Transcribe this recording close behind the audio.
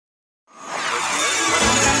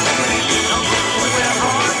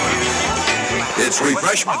It's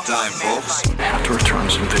refreshment time, folks. I have to return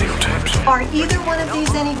some videotapes. Are either one of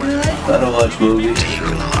these any good? I don't watch movies. Do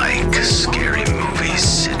you like scary movies,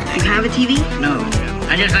 Sydney? You have a TV? No.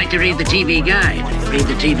 I just like to read the TV guide. Read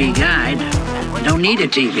the TV guide. Don't need a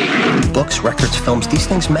TV. Books, records, films, these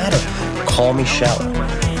things matter. Call me shallow.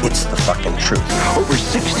 It's the fucking truth. Over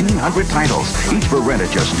 1,600 titles, each for rent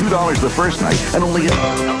at just $2 the first night, and only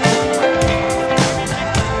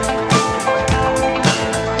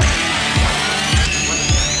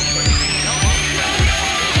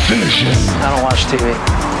Finish it. I don't watch TV.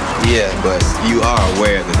 Yeah, but you are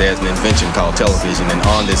aware that there's an invention called television, and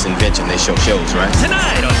on this invention they show shows, right?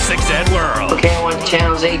 Tonight on 6 Ed World. Okay, I want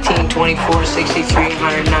channels 18, 24, 63,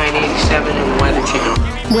 109, 87, and the Weather Channel.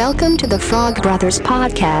 Welcome to the Frog Brothers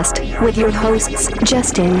Podcast with your hosts,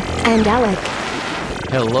 Justin and Alec.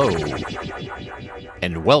 Hello,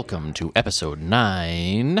 and welcome to episode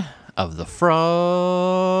 9 of the Frog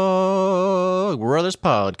Brothers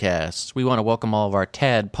Podcast. We want to welcome all of our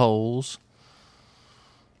tadpoles.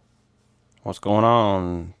 What's going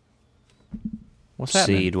on? What's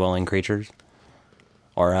happening? Sea-dwelling creatures.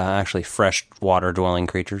 Or actually fresh-water-dwelling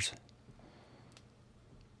creatures.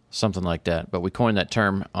 Something like that. But we coined that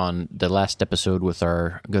term on the last episode with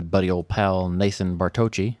our good buddy old pal Nathan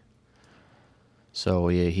Bartocci. So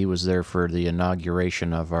he was there for the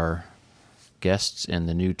inauguration of our guests and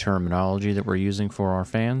the new terminology that we're using for our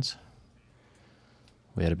fans.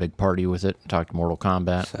 We had a big party with it, talked Mortal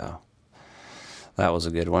Kombat. So, that was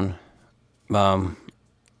a good one.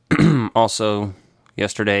 Also,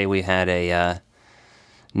 yesterday we had a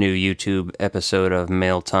new YouTube episode of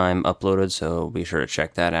Mail Time uploaded, so be sure to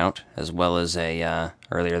check that out, as well as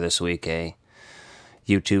earlier this week, a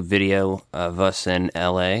YouTube video of us in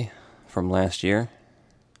LA from last year.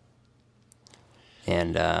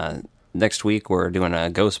 And next week we're doing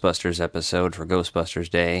a Ghostbusters episode for Ghostbusters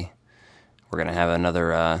Day. We're going to have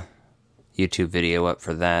another YouTube video up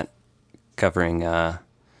for that, covering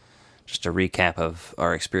just a recap of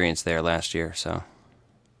our experience there last year. So,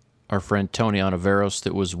 our friend Tony Onaveros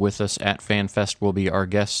that was with us at FanFest will be our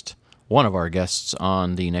guest, one of our guests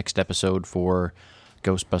on the next episode for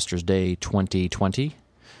Ghostbusters Day 2020.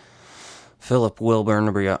 Philip Wilburn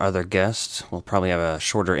will be our other guest. We'll probably have a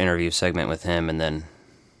shorter interview segment with him and then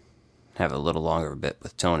have a little longer bit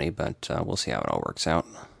with Tony, but we'll see how it all works out.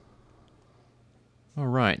 All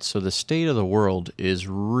right, so the state of the world is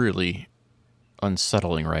really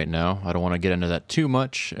unsettling right now. I don't want to get into that too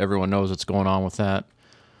much. Everyone knows what's going on with that.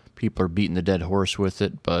 People are beating the dead horse with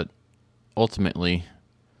it, but ultimately,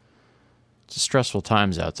 it's stressful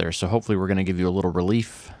times out there. So hopefully we're going to give you a little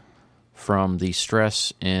relief from the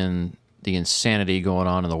stress and the insanity going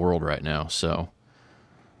on in the world right now. So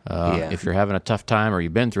if you're having a tough time or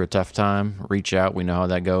you've been through a tough time, reach out. We know how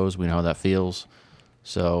that goes. We know how that feels.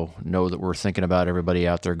 So know that we're thinking about everybody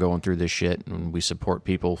out there going through this shit, and we support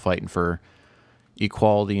people fighting for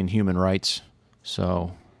equality and human rights.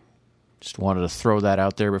 So just wanted to throw that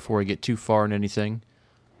out there before we get too far in anything.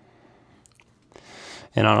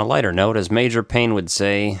 And on a lighter note, as Major Payne would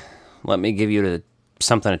say, let me give you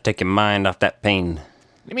something to take your mind off that pain.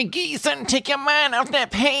 Let me give you something to take your mind off that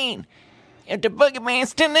pain. If the boogeyman's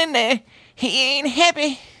still in there, he ain't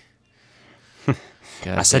happy.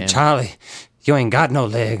 I said, Charlie, you ain't got no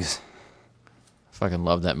legs. Fucking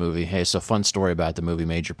love that movie. Hey, so fun story about the movie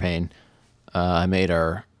Major Payne. I made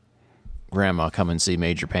our grandma come and see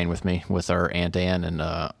Major Payne with me, with our Aunt Ann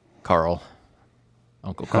and Carl,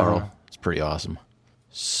 Uncle Carl. Uh-huh. It's pretty awesome.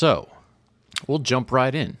 So, we'll jump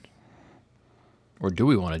right in. Or do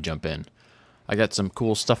we want to jump in? I got some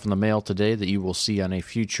cool stuff in the mail today that you will see on a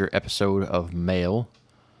future episode of Mail.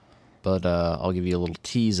 But I'll give you a little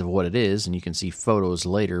tease of what it is, and you can see photos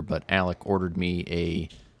later. But Alec ordered me a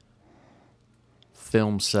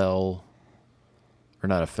film cell, or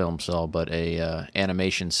not a film cell, but a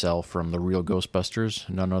animation cell from the real Ghostbusters,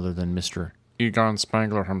 none other than Mr. Egon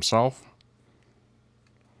Spengler himself,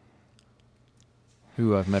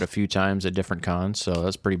 who I've met a few times at different cons, so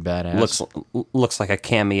that's pretty badass. Looks like a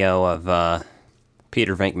cameo of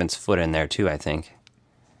Peter Venkman's foot in there too, I think.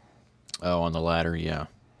 Oh, on the ladder, yeah.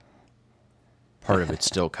 Part of it's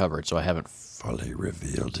still covered, so I haven't fully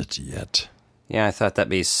revealed it yet. Yeah, I thought that'd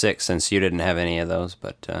be sick since you didn't have any of those,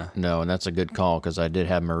 but... No, and that's a good call, because I did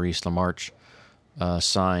have Maurice LaMarche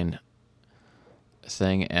sign a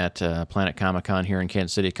thing at Planet Comic-Con here in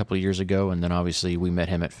Kansas City a couple of years ago, and then obviously we met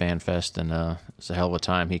him at FanFest, and it's a hell of a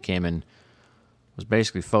time. He came and was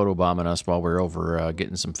basically photobombing us while we were over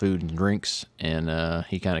getting some food and drinks, and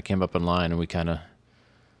he kind of came up in line, and we kind of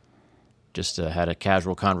just had a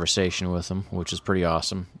casual conversation with him, which is pretty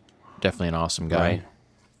awesome. Definitely an awesome guy. Right.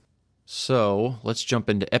 So, let's jump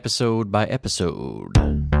into episode by episode.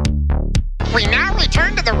 We now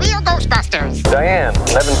return to the real Ghostbusters. Diane,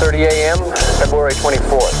 11:30 a.m., February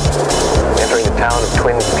 24th. Entering the town of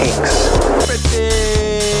Twin Peaks.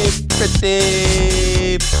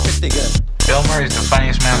 Pretty good. Bill Murray's the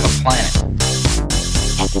funniest man on the planet.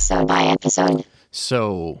 Episode by episode.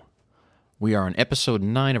 So, we are on episode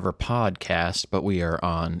 9 of our podcast, but we are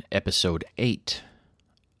on episode 8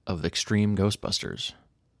 of Extreme Ghostbusters.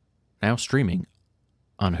 Now streaming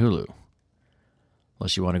on Hulu.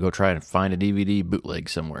 Unless you want to go try and find a DVD bootleg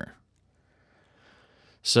somewhere.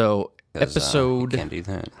 So, episode can't do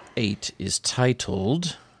that. 8 is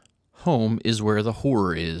titled Home is Where the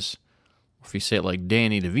Horror Is. If you say it like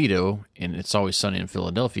Danny DeVito, and It's Always Sunny in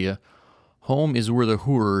Philadelphia, home is where the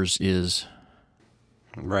horrors is.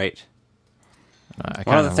 Right.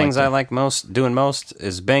 One of the things I like doing most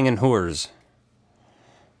is banging whores.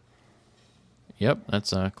 Yep,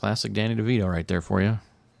 that's a classic Danny DeVito right there for you.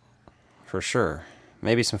 For sure.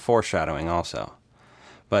 Maybe some foreshadowing also.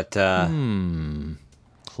 But, Clever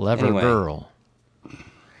anyway. girl.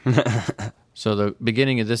 So the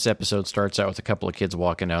beginning of this episode starts out with a couple of kids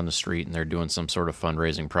walking down the street, and they're doing some sort of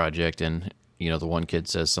fundraising project, and, you know, the one kid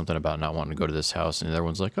says something about not wanting to go to this house, and the other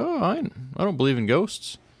one's like, oh, I don't believe in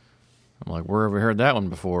ghosts. I'm like, where have we heard that one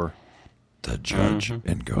before? The judge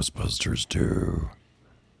in Ghostbusters 2.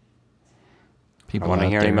 I want to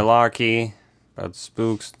hear any malarkey about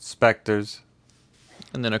spooks, specters.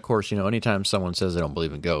 And then, of course, you know, anytime someone says they don't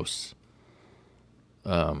believe in ghosts,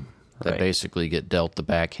 they basically get dealt the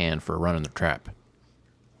backhand for running the trap.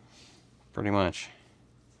 Pretty much.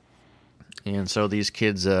 And so these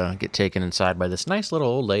kids get taken inside by this nice little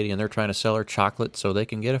old lady, and they're trying to sell her chocolate so they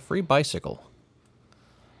can get a free bicycle.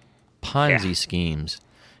 Ponzi schemes.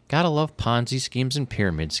 Gotta love Ponzi schemes and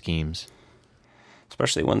pyramid schemes.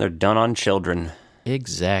 Especially when they're done on children.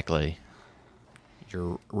 Exactly.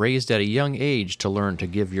 You're raised at a young age to learn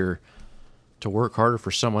to work harder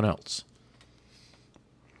for someone else.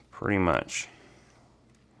 Pretty much.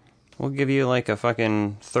 We'll give you like a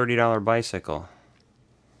fucking $30 bicycle.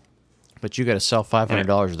 But you got to sell $500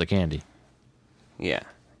 worth of candy. Yeah.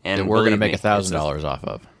 And we're going to make $1,000 off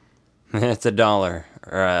of. It's $1.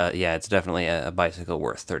 Or, yeah, it's definitely a bicycle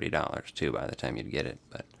worth $30 too by the time you'd get it.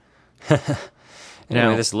 But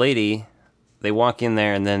anyway, this lady, they walk in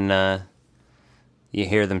there and then you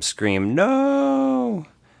hear them scream, "No!"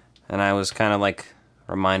 And I was kind of like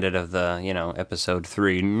reminded of the, episode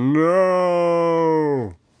 3,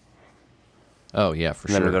 "No!" Oh, yeah, for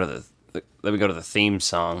and sure. Then we go to the theme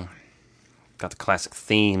song. Got the classic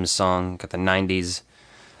theme song. Got the 90s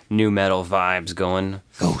new metal vibes going.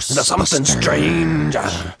 There's something strange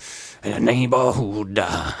in the neighborhood.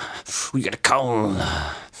 We gotta call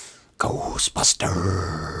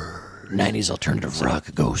Ghostbusters. 90s alternative rock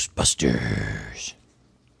Ghostbusters.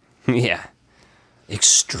 Yeah.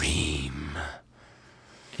 Extreme.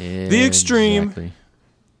 The extreme. Exactly.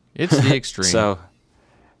 It's the extreme. So.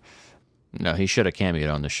 No, he should have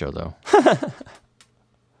cameoed on this show, though.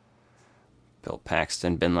 Bill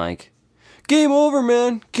Paxton been like, "Game over,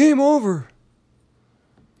 man. Game over."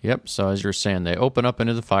 Yep, so as you're saying, they open up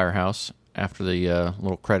into the firehouse after the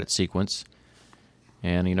little credit sequence.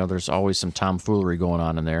 And, there's always some tomfoolery going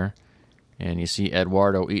on in there. And you see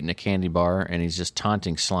Eduardo eating a candy bar, and he's just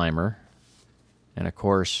taunting Slimer. And, of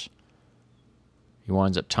course, he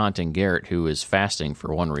winds up taunting Garrett, who is fasting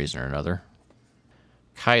for one reason or another.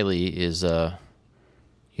 Kylie is,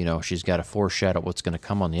 she's got to foreshadow what's going to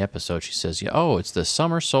come on the episode. She says, "Oh, it's the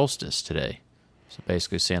summer solstice today." So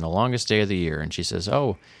basically saying the longest day of the year. And she says,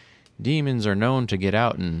 "Oh, demons are known to get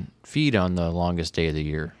out and feed on the longest day of the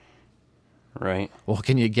year." Right. Well,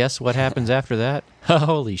 can you guess what happens after that?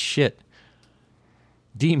 Holy shit.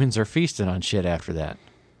 Demons are feasting on shit after that.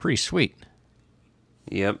 Pretty sweet.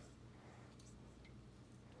 Yep.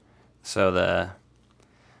 So the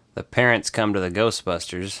parents come to the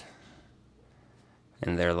Ghostbusters,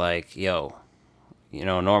 and they're like, "Yo,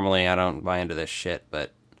 normally I don't buy into this shit,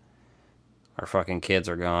 but our fucking kids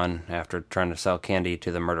are gone after trying to sell candy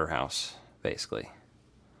to the murder house," basically.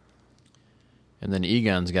 And then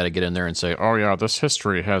Egon's got to get in there and say, "Oh yeah, this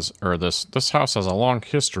house has a long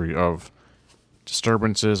history of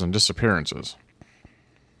disturbances and disappearances."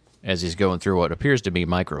 As he's going through what appears to be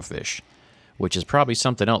microfiche, which is probably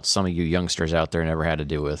something else some of you youngsters out there never had to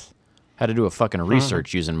do with. Had to do a fucking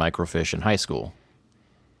research using microfiche in high school.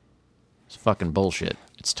 It's fucking bullshit.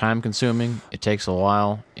 It's time consuming, it takes a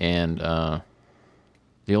while, and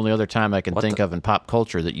the only other time I can think of in pop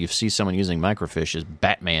culture that you see someone using microfiche is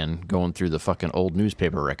Batman going through the fucking old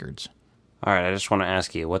newspaper records. Alright, I just want to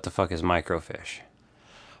ask you, what the fuck is microfiche?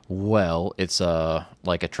 Well, it's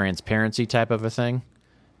like a transparency type of a thing,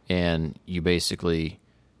 and you basically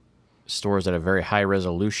stores at a very high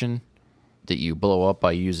resolution that you blow up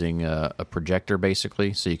by using a projector,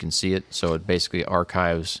 basically, so you can see it. So it basically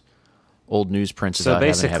archives old newsprints without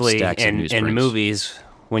having to have stacks of newsprints. In movies,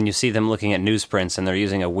 when you see them looking at newsprints and they're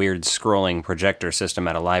using a weird scrolling projector system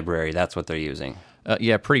at a library, that's what they're using.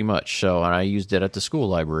 Yeah, pretty much. So, and I used it at the school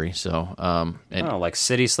library. So, like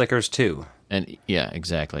City Slickers 2. And yeah,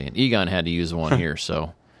 exactly. And Egon had to use one here.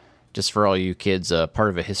 So, just for all you kids, part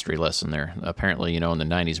of a history lesson there. Apparently, in the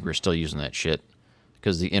 90s, we were still using that shit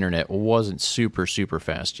because the internet wasn't super, super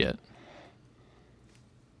fast yet.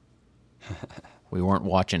 We weren't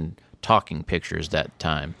watching talking pictures that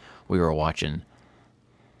time. We were watching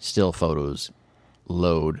still photos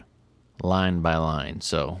load line by line.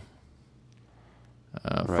 So,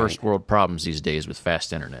 first world problems these days with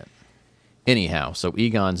fast internet. Anyhow, so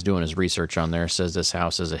Egon's doing his research on there, says this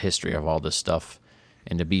house has a history of all this stuff,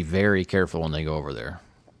 and to be very careful when they go over there.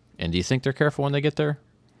 And do you think they're careful when they get there?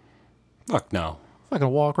 Fuck no. Fucking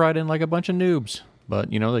walk right in like a bunch of noobs. But,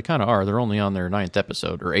 they kind of are. They're only on their 9th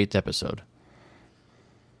episode, or 8th episode.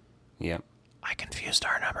 Yep. I confused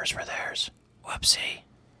our numbers for theirs. Whoopsie.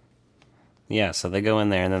 Yeah, so they go in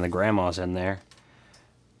there, and then the grandma's in there.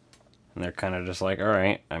 And they're kind of just like, all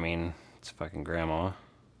right, I mean, it's fucking grandma.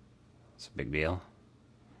 It's a big deal.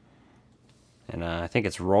 And I think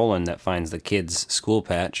it's Roland that finds the kid's school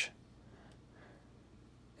patch.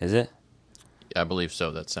 Is it? I believe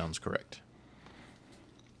so. That sounds correct.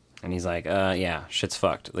 And he's like, yeah, shit's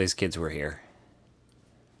fucked. These kids were here.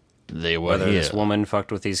 They were Whether here. this woman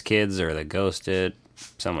fucked with these kids or the ghost did,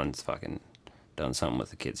 someone's fucking done something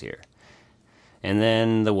with the kids here. And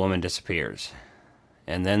then the woman disappears.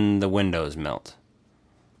 And then the windows melt.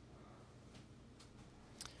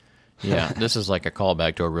 Yeah, this is like a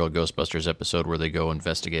callback to a real Ghostbusters episode where they go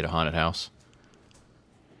investigate a haunted house.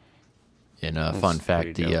 And fun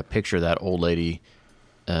fact, the picture of that old lady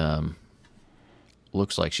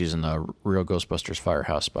looks like she's in the real Ghostbusters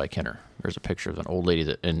Firehouse by Kenner. There's a picture of an old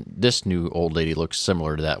lady and this new old lady looks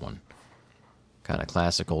similar to that one. Kind of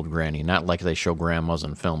classic old granny. Not like they show grandmas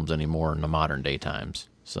in films anymore in the modern day times.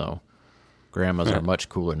 So, grandmas are much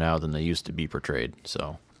cooler now than they used to be portrayed.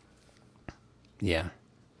 So, yeah.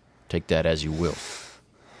 Take that as you will.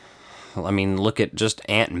 Well, I mean, look at just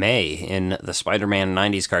Aunt May in the Spider-Man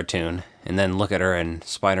 90s cartoon, and then look at her in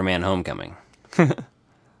Spider-Man Homecoming.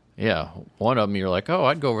 Yeah, one of them you're like, oh,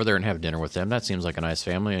 I'd go over there and have dinner with them. That seems like a nice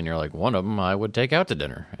family. And you're like, one of them I would take out to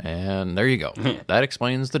dinner. And there you go. That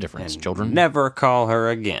explains the difference, and children. Never call her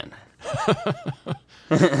again.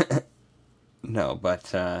 No,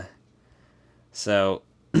 but, so,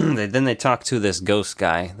 then they talk to this ghost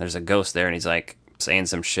guy. There's a ghost there, and he's like, saying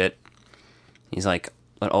some shit. He's like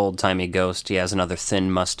an old-timey ghost. He has another thin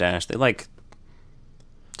mustache. They like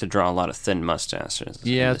to draw a lot of thin mustaches.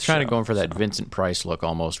 Yeah, it's kind of going for that Vincent Price look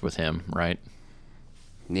almost with him, right?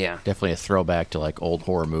 Yeah. Definitely a throwback to like old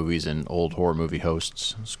horror movies and old horror movie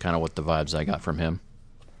hosts. It's kind of what the vibes I got from him.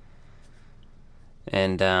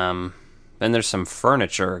 And then there's some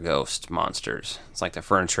furniture ghost monsters. It's like the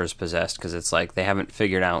furniture is possessed because it's like they haven't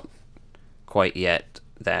figured out quite yet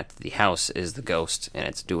that the house is the ghost and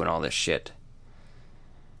it's doing all this shit.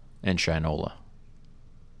 And Shinola.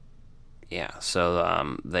 Yeah,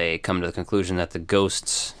 so they come to the conclusion that the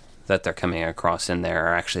ghosts that they're coming across in there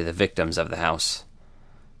are actually the victims of the house.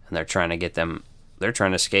 And they're trying to get them, they're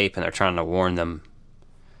trying to escape and they're trying to warn them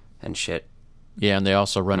and shit. Yeah, and they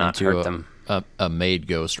also run Not into hurt them. a maid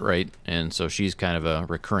ghost, right? And so she's kind of a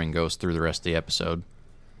recurring ghost through the rest of the episode.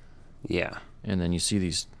 Yeah. And then you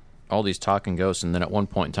see all these talking ghosts, and then at one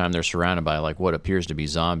point in time they're surrounded by like what appears to be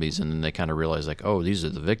zombies, and then they kind of realize like, oh, these are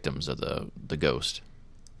the victims of the ghost.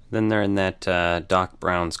 Then they're in that Doc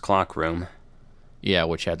Brown's clock room. Yeah,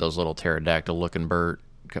 which had those little pterodactyl-looking bird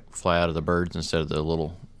fly out of the birds instead of the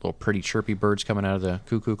little pretty chirpy birds coming out of the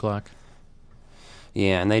cuckoo clock.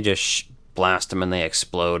 Yeah, and they just blast them and they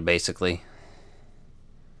explode, basically.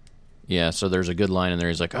 Yeah, so there's a good line in there.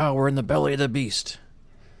 He's like, oh, we're in the belly of the beast.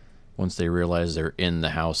 Once they realize they're in the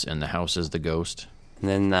house and the house is the ghost. And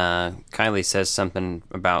then Kylie says something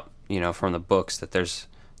about, from the books that there's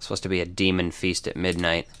supposed to be a demon feast at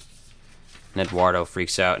midnight. And Eduardo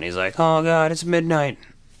freaks out and he's like, oh god, it's midnight.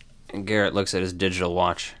 And Garrett looks at his digital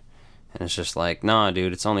watch and it's just like, nah,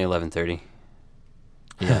 dude, it's only 11:30.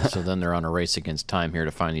 Yeah, so then they're on a race against time here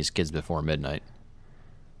to find these kids before midnight.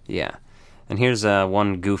 Yeah. And here's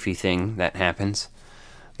one goofy thing that happens.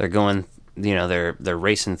 They're going, they're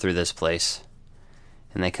racing through this place.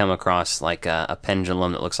 And they come across like a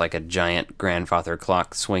pendulum that looks like a giant grandfather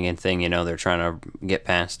clock swinging thing, they're trying to get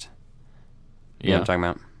past. You know what I'm talking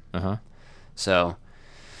about? Uh-huh. So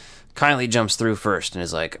Kylie jumps through first and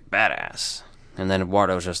is like, badass. And then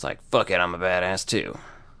Eduardo's just like, fuck it, I'm a badass too.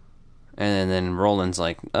 And then Roland's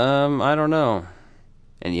like, I don't know.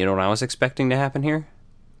 And you know what I was expecting to happen here?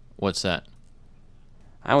 What's that?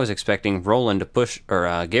 I was expecting Garrett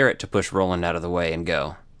to push Roland out of the way and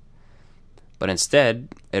go. But instead,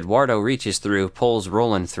 Eduardo reaches through, pulls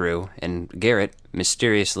Roland through, and Garrett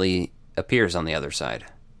mysteriously appears on the other side.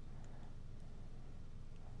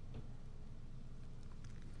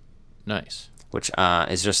 Nice. Which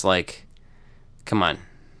is just like, come on,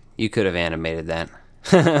 you could have animated that.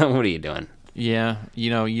 What are you doing? Yeah,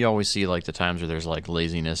 you always see like the times where there's like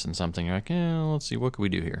laziness and something. You're like, let's see, what can we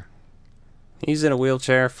do here? He's in a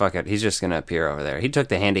wheelchair. Fuck it, he's just gonna appear over there. He took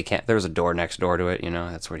the handicap. There was a door next door to it.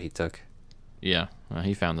 That's what he took. Yeah,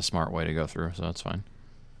 he found the smart way to go through, so that's fine.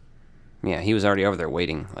 Yeah, he was already over there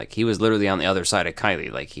waiting. Like, he was literally on the other side of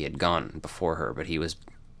Kylie. Like, he had gone before her, but he was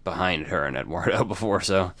behind her and Eduardo before,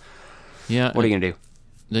 so... Yeah. What are you going to do?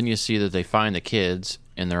 Then you see that they find the kids,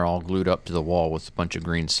 and they're all glued up to the wall with a bunch of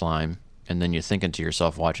green slime. And then you're thinking to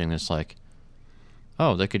yourself, watching this, like,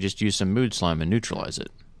 oh, they could just use some mood slime and neutralize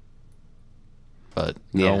it. But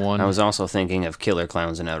no one... I was also thinking of Killer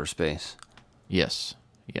Clowns in Outer Space. Yes,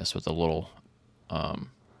 with the little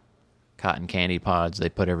cotton candy pods they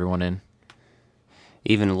put everyone in.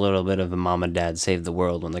 Even a little bit of a Mom and Dad Save the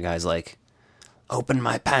World when the guy's like, open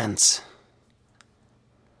my pants.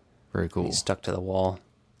 Very cool. He's stuck to the wall.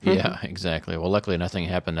 Yeah, exactly. Well, luckily nothing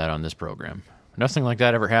happened that on this program. Nothing like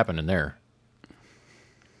that ever happened in there.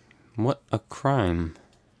 What a crime.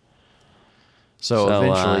 So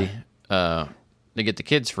eventually, they get the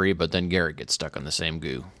kids free, but then Garrett gets stuck on the same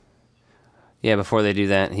goo. Yeah, before they do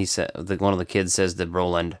that, one of the kids says to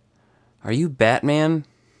Roland, "Are you Batman?"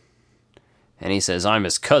 And he says, "I'm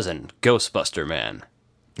his cousin, Ghostbuster Man."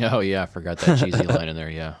 Oh, yeah, I forgot that cheesy line in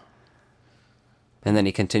there, yeah. And then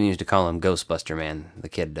he continues to call him Ghostbuster Man, the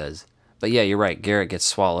kid does. But yeah, you're right, Garrett gets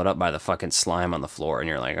swallowed up by the fucking slime on the floor, and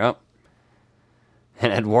you're like, oh.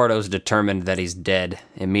 And Eduardo's determined that he's dead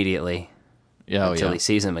immediately until he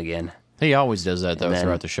sees him again. He always does that, though,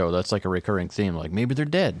 throughout the show. That's like a recurring theme. Like, maybe they're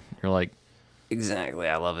dead. You're like... Exactly,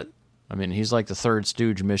 I love it. I mean, he's like the third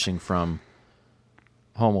stooge missing from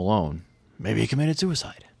Home Alone. Maybe he committed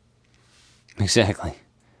suicide. Exactly.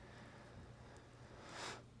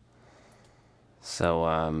 So,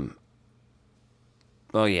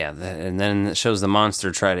 oh yeah, and then it shows the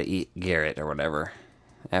monster try to eat Garrett or whatever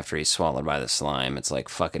after he's swallowed by the slime. It's like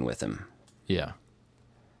fucking with him. Yeah.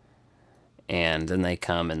 And then they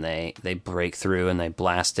come and they break through and they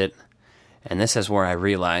blast it. And this is where I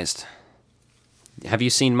realized... Have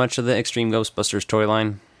you seen much of the Extreme Ghostbusters toy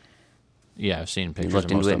line? Yeah, I've seen pictures. You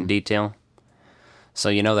looked into it in detail? So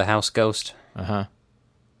you know the house ghost? Uh-huh.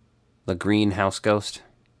 The green house ghost?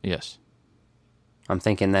 Yes. I'm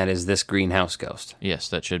thinking that is this green house ghost. Yes,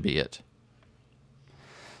 that should be it.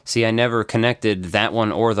 See, I never connected that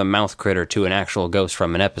one or the mouth critter to an actual ghost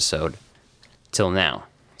from an episode till now.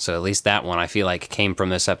 So at least that one I feel like came from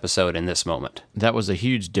this episode in this moment. That was a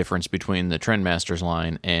huge difference between the Trendmasters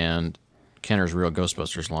line and Kenner's Real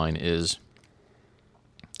Ghostbusters line is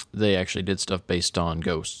they actually did stuff based on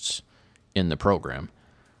ghosts in the program,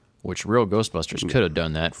 which Real Ghostbusters could have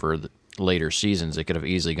done that for the later seasons. They could have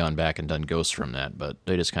easily gone back and done ghosts from that, but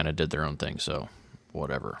they just kind of did their own thing, so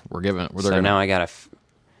whatever. Now I gotta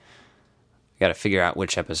figure out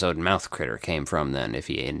which episode Mouth Critter came from then, if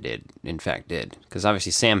he in fact did. Because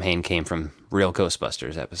obviously Sam Hain came from Real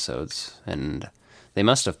Ghostbusters episodes, and they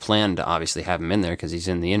must have planned to obviously have him in there because he's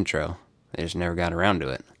in the intro. They just never got around to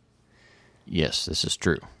it. Yes, this is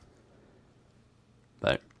true.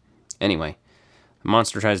 But anyway, the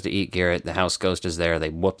monster tries to eat Garrett. The house ghost is there. They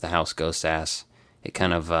whoop the house ghost's ass. It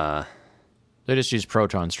kind of... They just used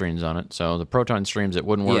proton streams on it. So the proton streams that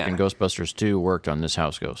wouldn't work in Ghostbusters 2 worked on this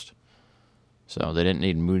house ghost. So they didn't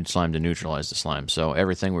need mood slime to neutralize the slime. So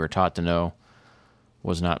everything we were taught to know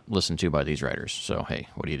was not listened to by these writers. So, hey,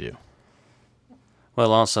 what do you do?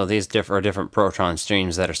 Well, also, these are different proton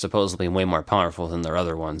streams that are supposedly way more powerful than their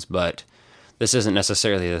other ones, but this isn't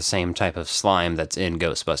necessarily the same type of slime that's in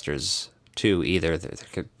Ghostbusters 2 either. There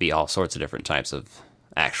could be all sorts of different types of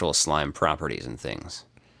actual slime properties and things.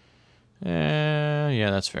 Yeah,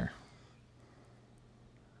 that's fair.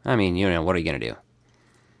 I mean, what are you going to do?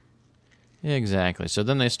 Yeah, exactly. So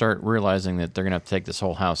then they start realizing that they're going to have to take this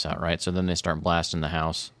whole house out, right? So then they start blasting the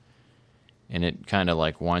house, and it kind of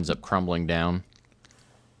like winds up crumbling down.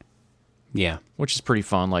 Yeah. Which is pretty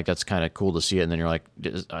fun. Like, that's kind of cool to see it. And then you're like,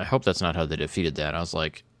 I hope that's not how they defeated that. I was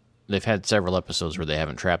like, they've had several episodes where they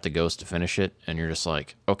haven't trapped a ghost to finish it. And you're just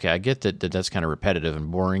like, okay, I get that that's kind of repetitive and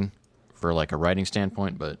boring for like a writing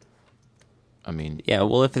standpoint, but I mean... Yeah,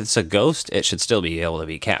 well, if it's a ghost, it should still be able to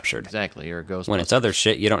be captured. Exactly, you're a ghost. When it's other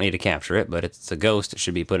shit, you don't need to capture it, but if it's a ghost, it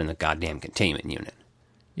should be put in the goddamn containment unit.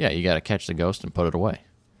 Yeah, you got to catch the ghost and put it away.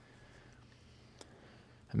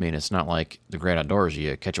 I mean, it's not like the Great Outdoors.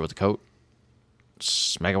 You catch it with a coat,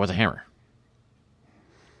 smack it with a hammer.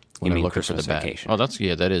 You mean Christmas Vacation? Oh,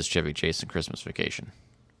 that is Chevy Chase and Christmas Vacation.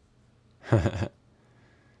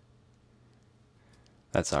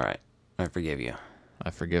 That's all right. I forgive you.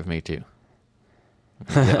 I forgive me, too.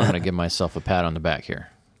 I'm going to give myself a pat on the back here.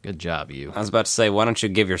 Good job, you. I was about to say, why don't you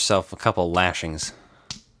give yourself a couple lashings?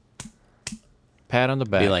 Pat on the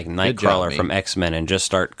back. Be like Nightcrawler from X-Men and just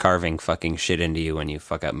start carving fucking shit into you when you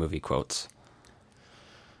fuck up movie quotes.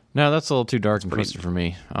 No, that's a little too dark and twisted for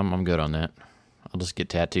me. I'm good on that. I'll just get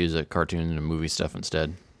tattoos of cartoon and movie stuff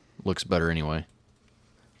instead. Looks better anyway.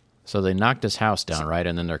 So they knocked his house down, right?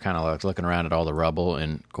 And then they're kind of like looking around at all the rubble.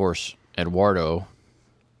 And, of course, Eduardo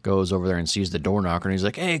goes over there and sees the door knocker. And he's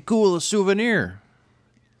like, hey, cool, a souvenir.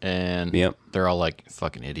 And they're all like,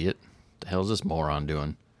 fucking idiot. The hell's this moron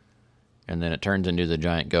doing? And then it turns into the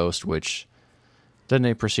giant ghost, which then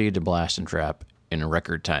they proceed to blast and trap in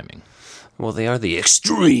record timing. Well, they are the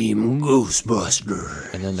extreme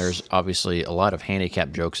Ghostbusters. And then there's obviously a lot of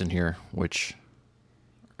handicap jokes in here, which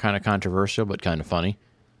are kind of controversial, but kind of funny.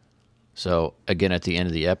 So, again, at the end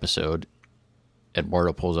of the episode,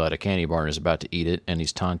 Eduardo pulls out a candy bar and is about to eat it, and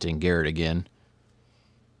he's taunting Garrett again.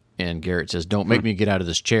 And Garrett says, don't make me get out of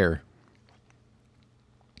this chair.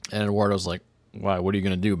 And Eduardo's like, why? What are you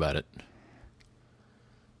going to do about it?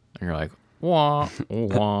 And you're like, wah,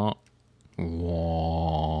 wah,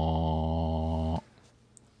 wah.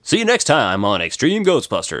 See you next time on Extreme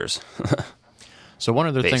Ghostbusters. So one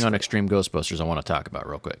other thing on Extreme Ghostbusters I want to talk about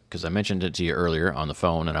real quick, because I mentioned it to you earlier on the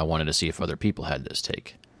phone, and I wanted to see if other people had this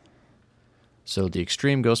take. So the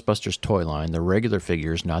Extreme Ghostbusters toy line, the regular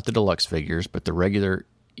figures, not the deluxe figures, but the regular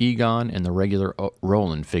Egon and the regular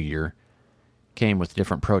Roland figure came with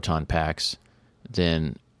different proton packs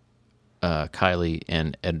than Kylie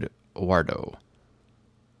and Eduardo.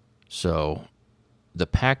 So the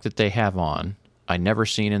pack that they have on, I never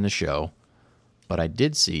seen in the show, but I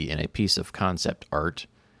did see in a piece of concept art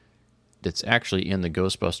that's actually in the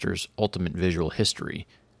Ghostbusters Ultimate Visual History.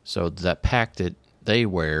 So that pack that they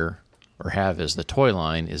wear or have as the toy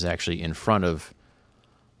line is actually in front of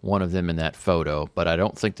one of them in that photo, but I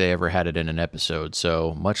don't think they ever had it in an episode.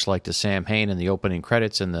 So much like the Sam Hain in the opening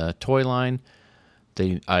credits in the toy line,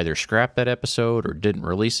 they either scrapped that episode or didn't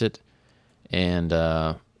release it. And,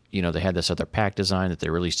 they had this other pack design that they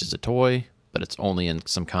released as a toy, but it's only in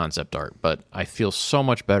some concept art. But I feel so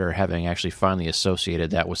much better having actually finally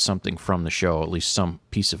associated that with something from the show, at least some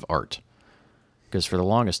piece of art. Because for the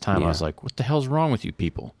longest time, I was like, what the hell's wrong with you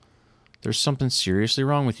people? There's something seriously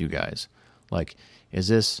wrong with you guys. Like, is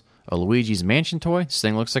this a Luigi's Mansion toy? This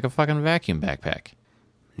thing looks like a fucking vacuum backpack.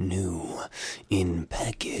 New in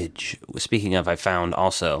package. Speaking of, I found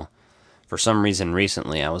also, for some reason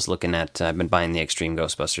recently, I've been buying the Extreme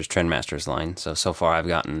Ghostbusters Trendmasters line. So far I've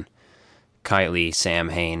gotten Kylie, Sam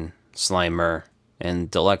Hain, Slimer,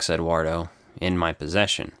 and Deluxe Eduardo in my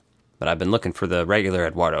possession. But I've been looking for the regular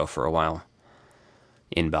Eduardo for a while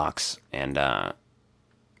in box, and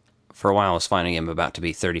for a while I was finding him about to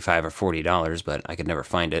be $35 or $40, but I could never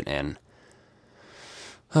find it. And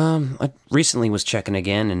I recently was checking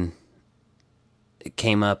again, and it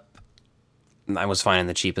came up. I was finding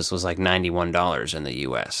the cheapest was like $91 in the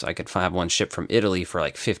U.S. I could have one shipped from Italy for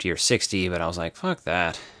like $50 or $60, but I was like, fuck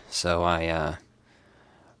that. So I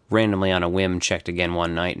randomly on a whim checked again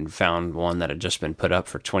one night and found one that had just been put up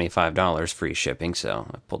for $25 free shipping, so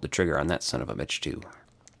I pulled the trigger on that son of a bitch too.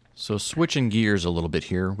 So switching gears a little bit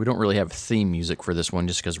here, we don't really have theme music for this one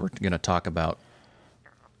just because we're going to talk about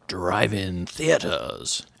drive-in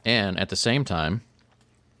theaters. And at the same time,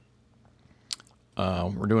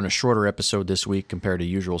 we're doing a shorter episode this week compared to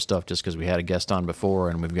usual stuff just because we had a guest on before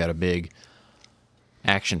and we've got a big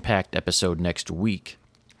action-packed episode next week.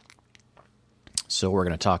 So we're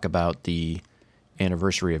going to talk about the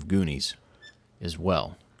anniversary of Goonies as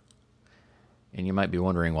well. And you might be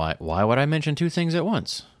wondering why would I mention two things at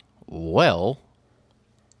once? Well,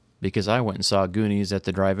 because I went and saw Goonies at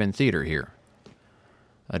the drive-in theater here.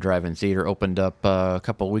 A drive-in theater opened up a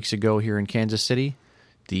couple of weeks ago here in Kansas City,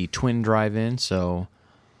 the Twin Drive-In, so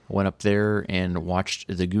I went up there and watched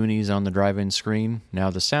the Goonies on the drive-in screen. Now,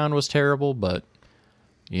 the sound was terrible, but,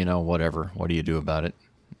 whatever. What do you do about it?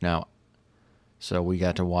 Now, so we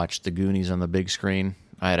got to watch the Goonies on the big screen.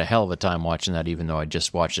 I had a hell of a time watching that, even though I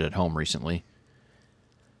just watched it at home recently.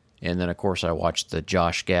 And then, of course, I watched the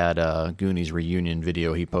Josh Gad Goonies reunion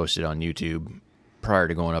video he posted on YouTube prior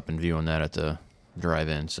to going up and viewing that at the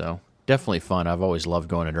drive-in. So definitely fun. I've always loved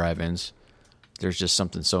going to drive-ins. There's just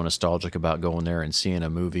something so nostalgic about going there and seeing a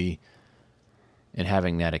movie and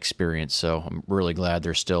having that experience. So I'm really glad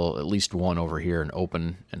there's still at least one over here and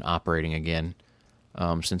open and operating again.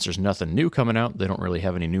 Since there's nothing new coming out, they don't really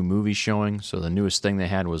have any new movies showing. So the newest thing they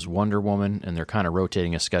had was Wonder Woman, and they're kind of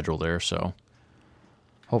rotating a schedule there. So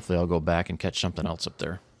hopefully I'll go back and catch something else up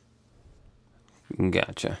there.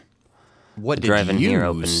 Gotcha. What the did you here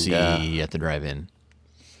opened, see at the drive-in?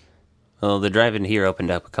 Well, the drive-in here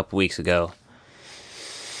opened up a couple weeks ago.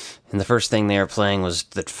 And the first thing they were playing was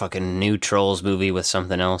the fucking new Trolls movie with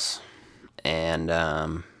something else. And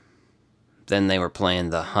then they were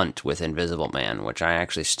playing The Hunt with Invisible Man, which I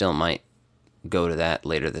actually still might go to that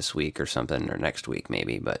later this week or something, or next week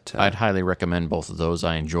maybe. But I'd highly recommend both of those.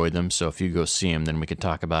 I enjoyed them, so if you go see them, then we could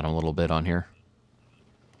talk about them a little bit on here.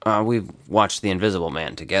 We've watched The Invisible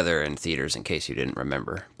Man together in theaters, in case you didn't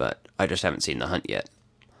remember, but I just haven't seen The Hunt yet.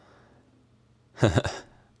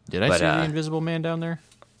 Did I see The Invisible Man down there?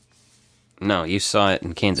 No, you saw it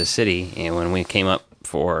in Kansas City, and when we came up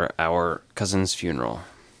for our cousin's funeral.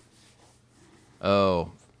 Oh.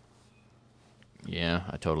 Yeah,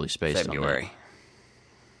 I totally spaced February. on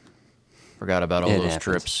that. Forgot about all It those happens.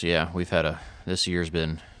 trips. Yeah, this year's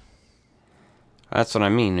been... That's what I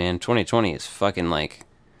mean, man. 2020 is fucking like,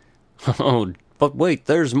 oh, but wait,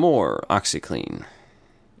 there's more OxyClean.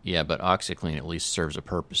 Yeah, but OxyClean at least serves a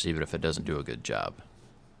purpose, even if it doesn't do a good job.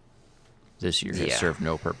 This year has served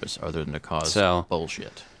no purpose other than to cause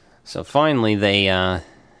bullshit. So finally, I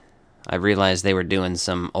realized they were doing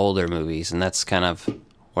some older movies, and that's kind of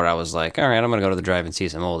where I was like, all right, I'm going to go to the drive and see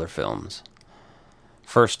some older films.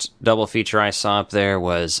 First double feature I saw up there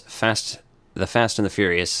was The Fast and the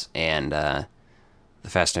Furious and The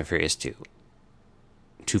Fast and Furious 2.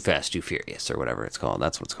 Too Fast, Too Furious, or whatever it's called.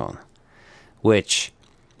 That's what it's called. Which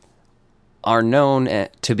are known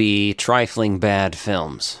to be trifling bad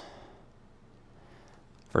films.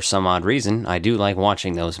 For some odd reason, I do like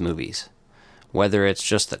watching those movies. Whether it's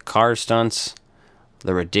just the car stunts,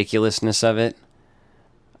 the ridiculousness of it,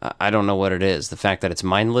 I don't know what it is. The fact that it's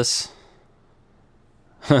mindless,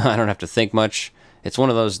 I don't have to think much. It's one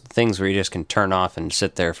of those things where you just can turn off and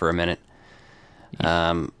sit there for a minute.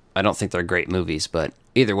 I don't think they're great movies, but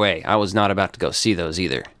either way, I was not about to go see those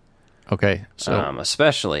either. Okay, so...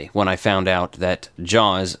 especially when I found out that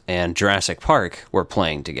Jaws and Jurassic Park were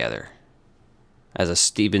playing together as a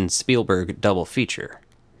Steven Spielberg double feature.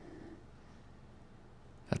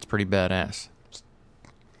 That's pretty badass.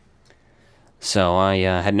 So I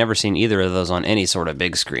had never seen either of those on any sort of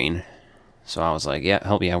big screen. So I was like, yeah,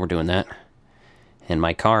 hell yeah, we're doing that. And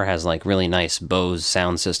my car has like really nice Bose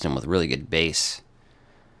sound system with really good bass.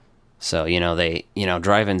 So,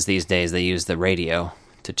 drive-ins these days, they use the radio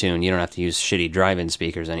to tune. You don't have to use shitty drive-in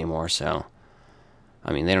speakers anymore. So,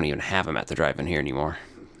 I mean, they don't even have them at the drive-in here anymore.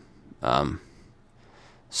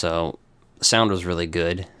 So, the sound was really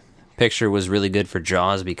good. Picture was really good for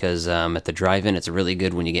Jaws because at the drive-in, it's really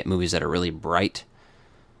good when you get movies that are really bright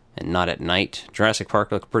and not at night. Jurassic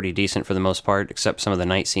Park looked pretty decent for the most part, except some of the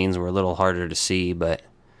night scenes were a little harder to see, but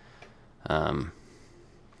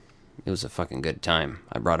it was a fucking good time.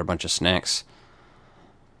 I brought a bunch of snacks.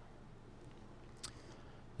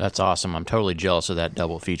 That's awesome. I'm totally jealous of that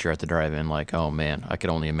double feature at the drive-in. Like, oh man, I could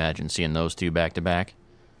only imagine seeing those two back-to-back.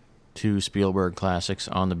 Two Spielberg classics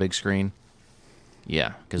on the big screen.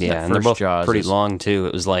 Yeah, because that and they're first both Jaws pretty long too.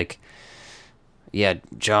 It was like, yeah,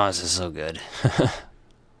 Jaws is so good.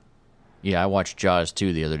 Yeah, I watched Jaws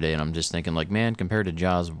 2 the other day, and I'm just thinking, like, man, compared to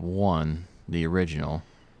Jaws 1, the original,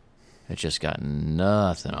 it's just got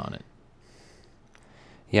nothing on it.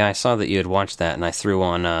 Yeah, I saw that you had watched that, and I threw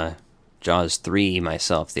on Jaws 3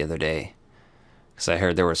 myself the other day, because I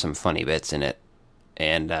heard there were some funny bits in it,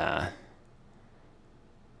 and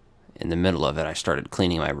in the middle of it, I started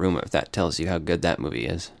cleaning my room, if that tells you how good that movie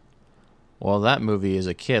is. Well, that movie as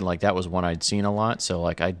a kid, like, that was one I'd seen a lot, so,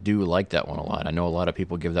 like, I do like that one a lot. I know a lot of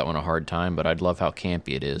people give that one a hard time, but I'd love how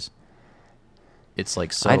campy it is. It's,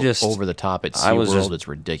 like, so over the top. It's SeaWorld, it's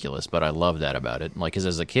ridiculous, but I love that about it. Like, because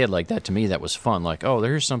as a kid, like, that to me, that was fun. Like, oh,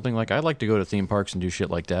 there's something, like, I like to go to theme parks and do shit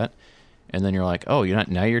like that. And then you're like, oh,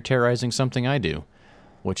 now you're terrorizing something I do,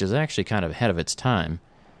 which is actually kind of ahead of its time,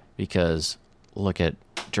 because look at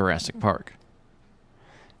Jurassic Park.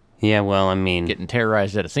 Yeah, well, I mean, getting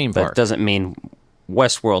terrorized at a theme park. That doesn't mean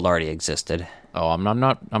Westworld already existed. Oh, I'm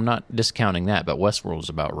not discounting that, but Westworld is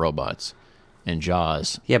about robots and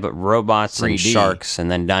Jaws. Yeah, but robots 3D. And sharks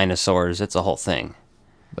and then dinosaurs, it's a whole thing.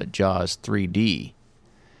 But Jaws 3D,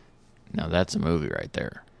 now that's a movie right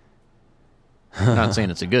there. I'm not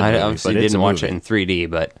saying it's a good movie, I obviously but it's didn't a watch movie. it in 3D,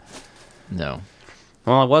 but no.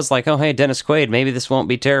 Well, I was like, oh, hey, Dennis Quaid, maybe this won't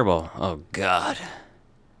be terrible. Oh, God.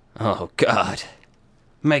 Oh, God.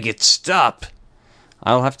 Make it stop.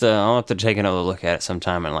 I'll have to take another look at it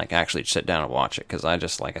sometime and, like, actually sit down and watch it, because I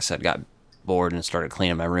just, like I said, got bored and started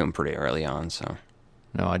cleaning my room pretty early on, so...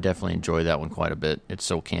 No, I definitely enjoy that one quite a bit. It's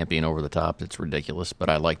so campy and over the top, it's ridiculous, but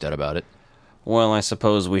I like that about it. Well, I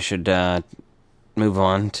suppose we should move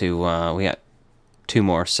on to... we got 2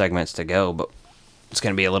 more segments to go, but it's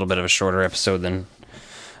going to be a little bit of a shorter episode than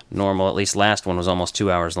normal. At least last one was almost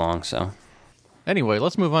 2 hours long, so... Anyway,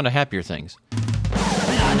 let's move on to happier things.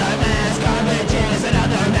 Another man's garbage is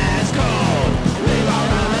another man's cold. Leave all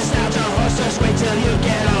the nostalgia horse, just wait till you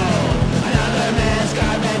get old. Another man's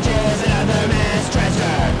garbage is another man's treasure.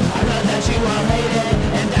 I love that you all hate it,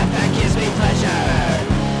 and that gives me pleasure.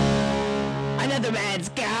 Another man's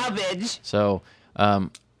garbage. So,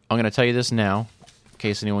 I'm going to tell you this now, in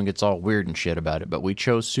case anyone gets all weird and shit about it, but we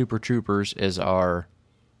chose Super Troopers as our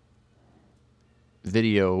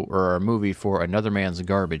video or our movie for Another Man's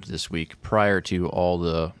Garbage this week prior to all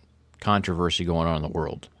the controversy going on in the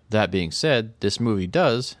world. That being said, this movie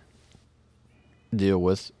does deal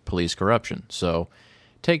with police corruption, so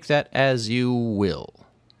take that as you will.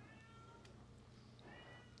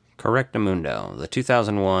 Correctamundo, the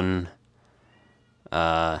 2001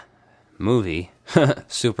 movie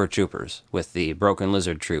Super Troopers with the Broken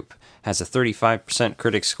Lizard Troupe has a 35%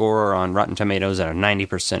 critic score on Rotten Tomatoes and a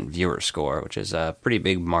 90% viewer score, which is a pretty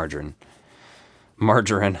big margarine.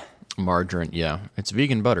 Margarine, yeah. It's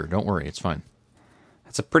vegan butter. Don't worry, it's fine.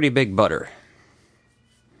 It's a pretty big butter.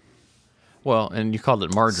 Well, and you called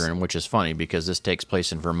it margarine, which is funny because this takes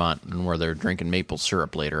place in Vermont and where they're drinking maple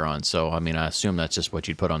syrup later on. So, I mean, I assume that's just what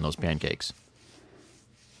you'd put on those pancakes.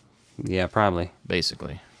 Yeah, probably.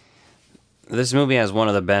 Basically. This movie has one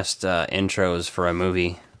of the best intros for a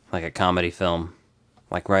movie, like a comedy film.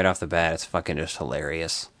 Like, right off the bat, it's fucking just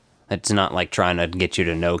hilarious. It's not like trying to get you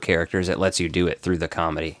to know characters. It lets you do it through the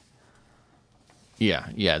comedy.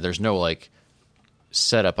 Yeah. There's no, like,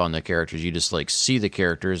 setup on the characters. You just, like, see the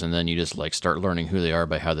characters, and then you just, like, start learning who they are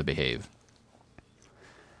by how they behave.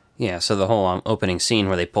 Yeah, so the whole opening scene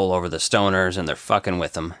where they pull over the stoners and they're fucking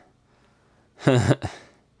with them.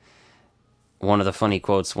 One of the funny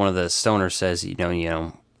quotes, one of the stoners says, you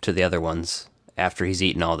know, to the other ones, after he's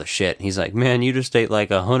eaten all the shit, he's like, man, you just ate like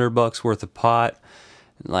 $100 worth of pot,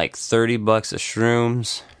 like $30 of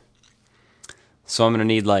shrooms. So I'm going to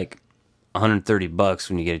need like $130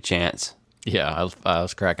 when you get a chance. Yeah, I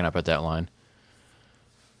was cracking up at that line.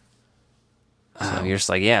 You're just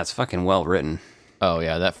like, yeah, it's fucking well written. Oh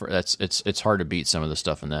yeah, it's hard to beat some of the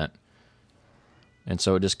stuff in that. And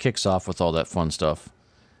so it just kicks off with all that fun stuff.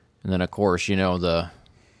 And then, of course, you know, the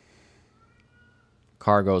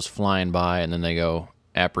car goes flying by, and then they go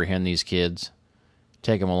apprehend these kids,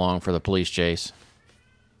 take them along for the police chase.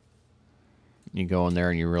 You go in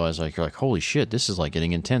there and you realize, like, you're like, holy shit, this is like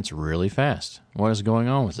getting intense really fast. What is going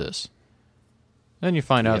on with this? Then you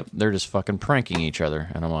find out they're just fucking pranking each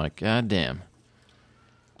other, and I'm like, god damn.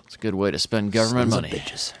 It's a good way to spend government money.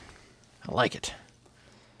 Bitches. I like it.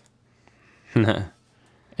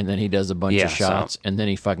 And then he does a bunch of shots, and then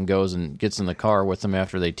he fucking goes and gets in the car with them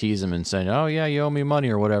after they tease him and say, oh, yeah, you owe me money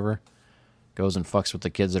or whatever. Goes and fucks with the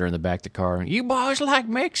kids that are in the back of the car. You boys like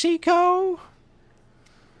Mexico?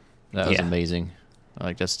 That was amazing.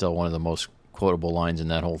 Like, that's still one of the most quotable lines in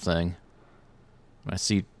that whole thing. I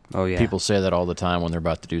see people say that all the time when they're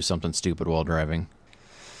about to do something stupid while driving.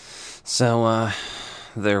 So,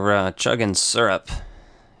 they're chugging syrup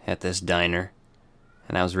at this diner.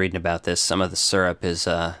 And I was reading about this. Some of the syrup is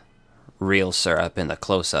real syrup in the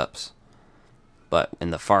close-ups. But in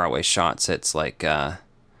the faraway shots, it's like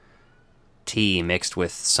tea mixed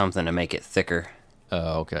with something to make it thicker.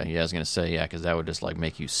 Oh, okay. Yeah, I was going to say, yeah, because that would just like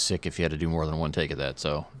make you sick if you had to do more than one take of that.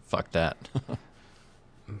 So, fuck that.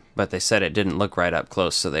 But they said it didn't look right up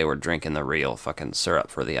close, so they were drinking the real fucking syrup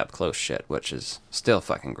for the up-close shit, which is still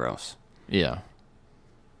fucking gross. Yeah.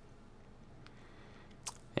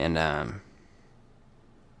 And,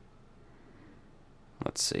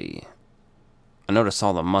 let's see. I noticed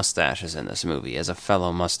all the mustaches in this movie. As a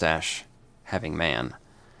fellow mustache-having man,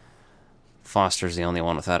 Foster's the only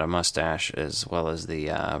one without a mustache, as well as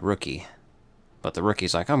the rookie. But the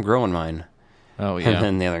rookie's like, I'm growing mine. Oh, yeah. And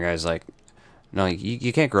then the other guy's like, no,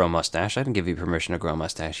 you can't grow a mustache. I didn't give you permission to grow a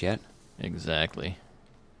mustache yet. Exactly.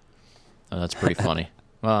 Oh, that's pretty funny.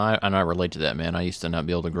 Well, I relate to that, man. I used to not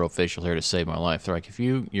be able to grow facial hair to save my life. They're like, if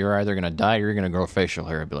you're either going to die or you're going to grow facial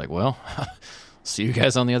hair. I'd be like, well, see you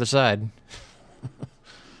guys on the other side.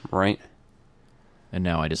 Right. And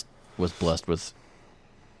now I just was blessed with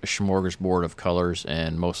a smorgasbord of colors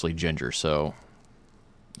and mostly ginger, so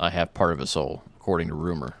I have part of a soul, according to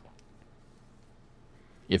rumor.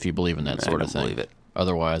 If you believe in that sort of thing. I don't believe it.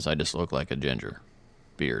 Otherwise, I just look like a ginger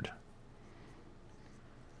beard.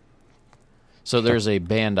 So there's a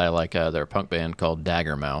band I like, they're a punk band called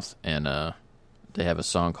Daggermouth, and they have a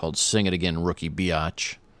song called Sing It Again, Rookie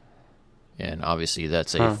Biatch. And obviously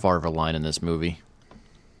that's a Farva line in this movie.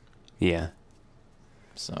 Yeah.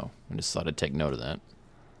 So I just thought I'd take note of that.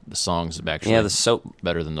 The song's actually the soap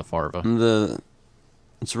better than the Farva.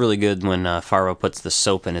 It's really good when Farva puts the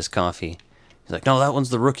soap in his coffee. He's like, no, that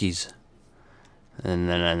one's the Rookies. And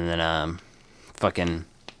then fucking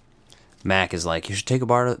Mac is like, you should take a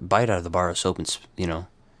bite out of the bar of soap and,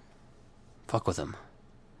 fuck with him.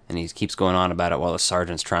 And he keeps going on about it while the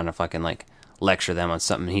sergeant's trying to fucking, like, lecture them on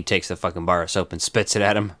something. He takes the fucking bar of soap and spits it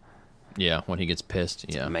at him. Yeah, when he gets pissed.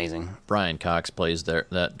 It's amazing. Brian Cox plays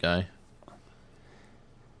that guy.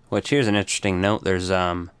 Which, here's an interesting note. There's,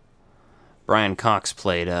 Brian Cox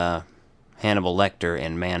played Hannibal Lecter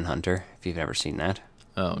in Manhunter, if you've ever seen that.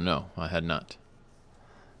 Oh, no, I had not.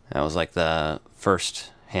 That was like the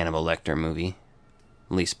first Hannibal Lecter movie,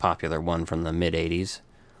 least popular one from the mid-'80s.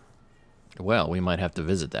 Well, we might have to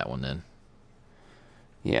visit that one then.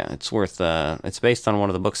 Yeah, it's worth, it's based on one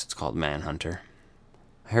of the books. It's called Manhunter.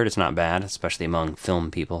 I heard it's not bad, especially among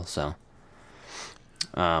film people, so.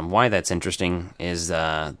 Why that's interesting is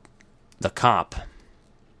the cop.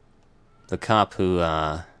 The cop who...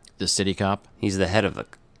 the city cop? He's the head of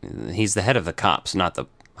the cops, not the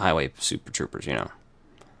highway super troopers,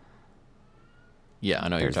 Yeah, I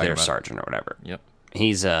know you're talking about. Their sergeant or whatever. Yep.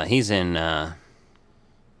 He's in,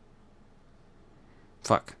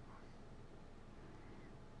 fuck.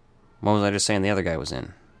 What was I just saying the other guy was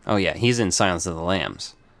in? Oh, yeah, he's in Silence of the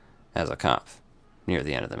Lambs as a cop near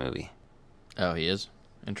the end of the movie. Oh, he is?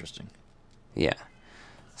 Interesting. Yeah.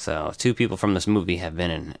 So, 2 people from this movie have been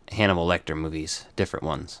in Hannibal Lecter movies, different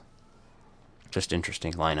ones. Just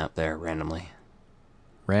interesting lineup there, randomly.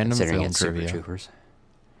 Random considering film it's trivia. Super Troopers.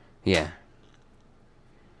 Yeah.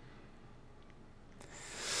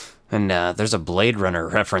 And there's a Blade Runner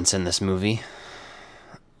reference in this movie.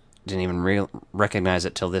 Didn't even recognize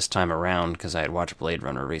it till this time around because I had watched Blade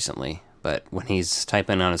Runner recently. But when he's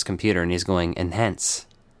typing on his computer and he's going, enhance.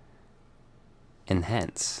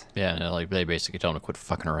 Yeah, like they basically tell him to quit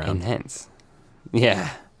fucking around. Enhance.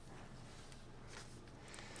 Yeah.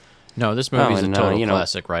 No, this movie's a total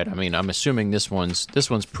classic, right? I mean, I'm assuming this one's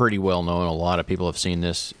pretty well known. A lot of people have seen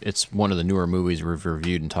this. It's one of the newer movies we've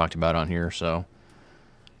reviewed and talked about on here, so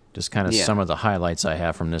just kind of some of the highlights I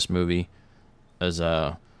have from this movie is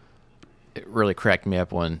it really cracked me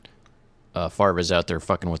up when Farva's out there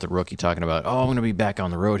fucking with the rookie talking about, I'm going to be back on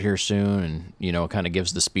the road here soon, and, kind of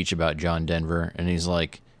gives the speech about John Denver, and he's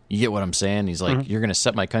like, you get what I'm saying? He's like, you're going to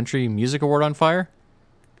set my country music award on fire?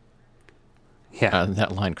 Yeah.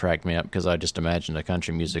 That line cracked me up because I just imagined a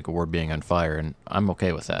country music award being on fire, and I'm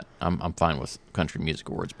okay with that. I'm fine with country music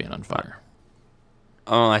awards being on fire.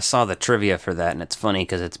 Oh, I saw the trivia for that, and it's funny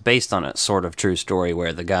because it's based on a sort of true story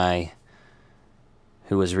where the guy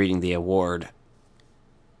who was reading the award,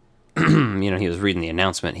 he was reading the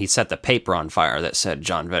announcement. He set the paper on fire that said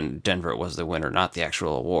John Denver was the winner, not the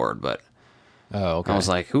actual award. But okay. I was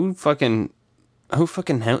like, who fucking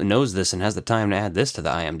knows this and has the time to add this to the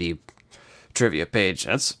IMDb trivia page?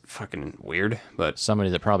 That's fucking weird. But somebody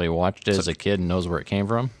that probably watched it as a kid and knows where it came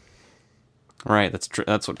from. Right.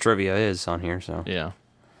 That's what trivia is on here. So yeah.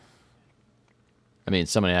 I mean,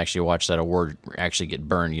 somebody actually watched that award actually get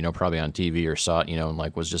burned, probably on TV or saw it, and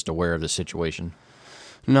like was just aware of the situation.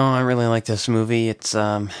 No, I really like this movie. It's,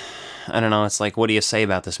 I don't know, it's like, what do you say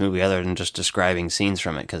about this movie other than just describing scenes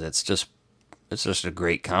from it? Because it's just a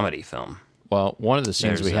great comedy film. Well, one of the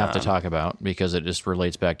scenes we have to talk about, because it just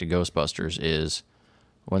relates back to Ghostbusters, is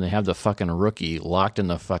when they have the fucking rookie locked in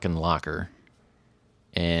the fucking locker,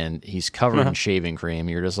 and he's covered in shaving cream.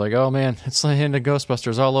 You're just like, oh man, it's like into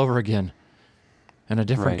Ghostbusters all over again. In a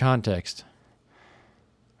different context.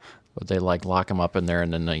 But they like lock him up in there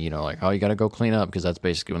and then, you got to go clean up, because that's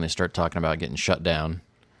basically when they start talking about getting shut down.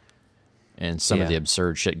 And some of the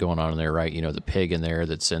absurd shit going on in there, right? The pig in there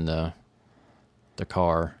that's in the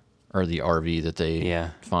car or the RV that they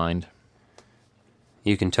find.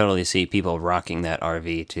 You can totally see people rocking that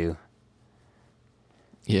RV too.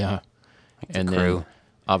 Yeah. Like and the crew. Then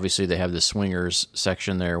obviously they have the swingers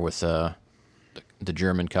section there with the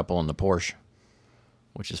German couple and the Porsche,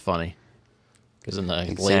 which is funny. Because in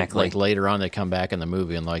the later on they come back in the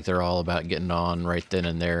movie and like they're all about getting on right then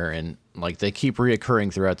and there, and like they keep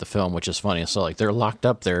reoccurring throughout the film, which is funny. So like they're locked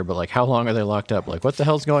up there, but like how long are they locked up? Like what the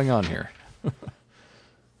hell's going on here?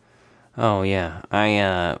 Oh yeah,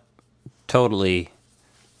 I totally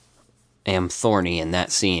am thorny in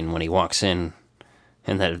that scene when he walks in,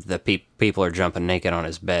 and the people are jumping naked on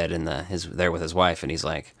his bed, and there with his wife, and he's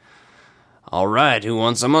like, "All right, who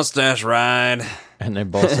wants a mustache ride?" And they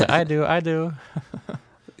both say, "I do, I do."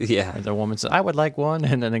 Yeah. And the woman says, "I would like one,"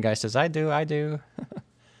 and then the guy says, "I do, I do."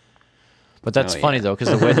 But that's funny though,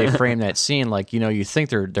 because the way they frame that scene, like, you know, you think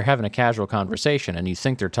they're having a casual conversation, and you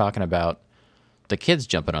think they're talking about the kids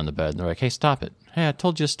jumping on the bed, and they're like, "Hey, stop it! Hey, I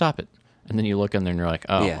told you to stop it!" And then you look in there, and you're like,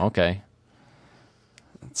 "Oh, okay."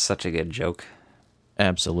 It's such a good joke.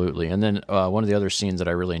 Absolutely. And then one of the other scenes that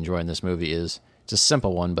I really enjoy in this movie is, it's a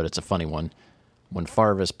simple one, but it's a funny one, when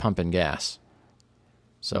Farva's pumping gas.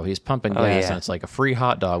 So he's pumping gas, and it's like a free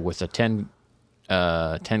hot dog with a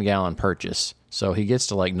 10-gallon purchase. So he gets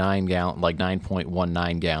to like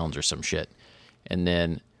 9.19 gallons or some shit. And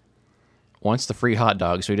then wants the free hot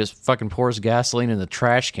dog, so he just fucking pours gasoline in the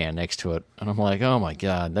trash can next to it. And I'm like, oh my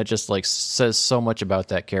God, that just like says so much about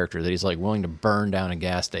that character, that he's like willing to burn down a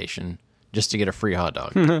gas station just to get a free hot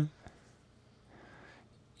dog.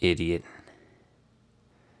 Idiot.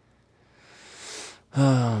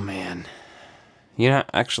 Oh, man. You know,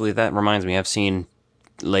 actually, that reminds me, I've seen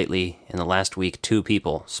lately, in the last week, 2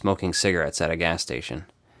 people smoking cigarettes at a gas station.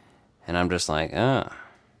 And I'm just like,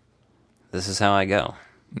 this is how I go.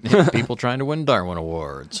 People trying to win Darwin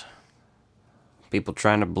Awards. People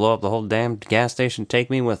trying to blow up the whole damn gas station, take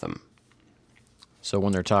me with them. So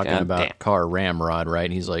when they're talking about car ramrod, right,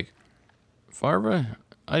 he's like, "Farva,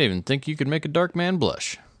 I didn't even think you could make a dark man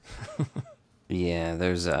blush." Yeah,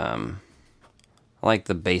 there's, I like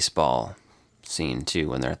the baseball scene,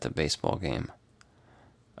 too, when they're at the baseball game.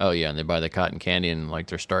 Oh, yeah, and they buy the cotton candy, and, like,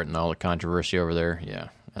 they're starting all the controversy over there. Yeah,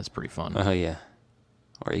 that's pretty fun. Oh, yeah.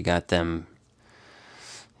 Or you got them,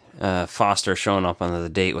 Foster showing up on the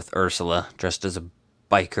date with Ursula, dressed as a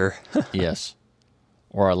biker. Yes.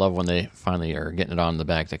 Or I love when they finally are getting it on the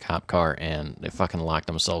back of the cop car, and they fucking lock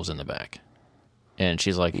themselves in the back. And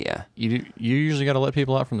she's like, "Yeah, you usually got to let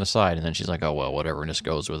people out from the side." And then she's like, "Oh, well, whatever," and just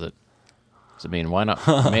goes with it. So, I mean, why not?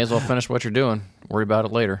 May as well finish what you're doing. Worry about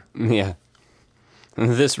it later. Yeah.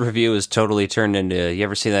 This review is totally turned into, you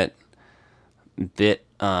ever see that bit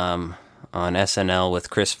on SNL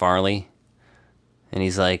with Chris Farley? And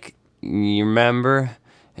he's like, "You remember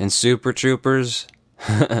in Super Troopers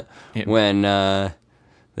when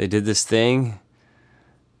they did this thing?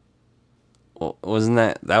 Wasn't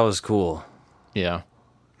that was cool?" Yeah.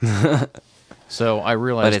 So I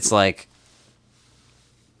realized, but it's like,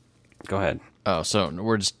 go ahead. Oh, so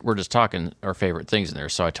we're just talking our favorite things in there.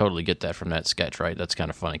 So I totally get that from that sketch, right? That's kind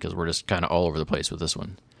of funny because we're just kind of all over the place with this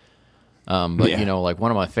one. But you know, like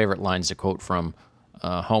one of my favorite lines to quote from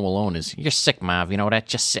Home Alone is, "You're sick, Mav. You know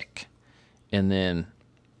that? You're sick." And then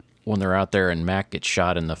when they're out there and Mac gets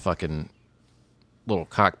shot in the fucking little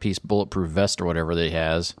cockpiece bulletproof vest or whatever that he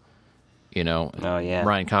has, you know,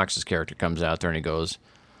 Ryan Cox's character comes out there and he goes,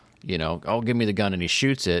 you know, "Oh, give me the gun," and he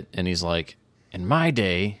shoots it, and he's like, "In my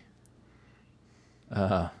day,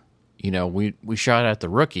 you know, we shot at the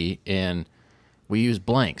Rookie and we used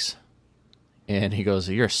blanks." And he goes,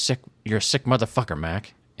 you're a sick motherfucker,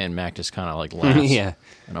 Mac." And Mac just kind of like laughs. Yeah.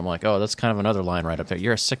 And I'm like, oh, that's kind of another line right up there.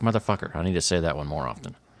 "You're a sick motherfucker." I need to say that one more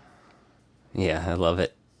often. Yeah, I love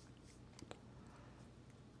it.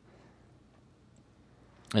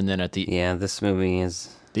 And then at the this movie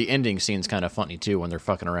is, the ending scene's kind of funny too when they're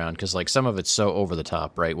fucking around, because like some of it's so over the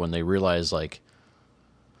top, right? When they realize like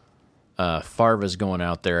Farva's going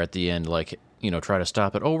out there at the end, like, you know, try to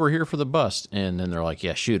stop it. "Oh, we're here for the bust," and then they're like,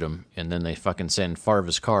 "Yeah, shoot him." And then they fucking send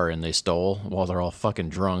Farva's car in they stole while they're all fucking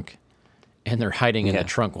drunk, and they're hiding in the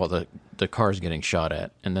trunk while the car's getting shot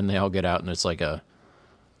at. And then they all get out, and it's like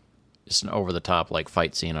it's an over the top like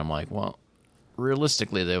fight scene. I'm like, well,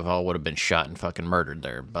 realistically, they all would have been shot and fucking murdered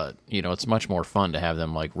there. But, you know, it's much more fun to have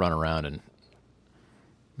them, like, run around and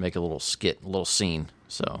make a little skit, a little scene.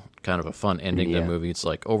 So, kind of a fun ending to the movie. It's,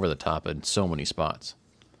 like, over the top in so many spots.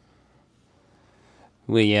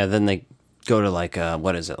 Well, yeah, then they go to, like,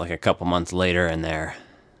 what is it, like a couple months later, and they're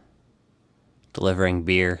delivering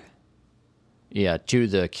beer. Yeah, to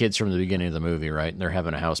the kids from the beginning of the movie, right? They're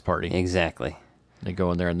having a house party. Exactly. They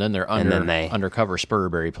go in there, and then they're undercover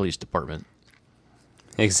Spurberry Police Department.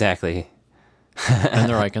 Exactly. and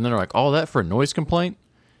they're like, "All that for a noise complaint?"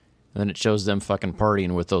 And then it shows them fucking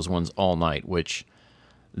partying with those ones all night, which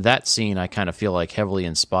that scene I kind of feel like heavily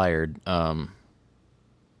inspired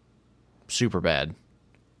Superbad,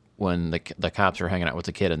 when the cops are hanging out with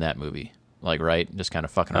the kid in that movie. Like, right? Just kind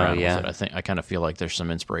of fucking around with it. I kind of feel like there's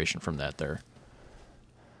some inspiration from that there.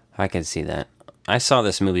 I can see that. I saw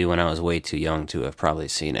this movie when I was way too young to have probably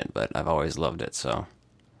seen it, but I've always loved it, so.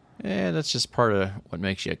 Yeah, that's just part of what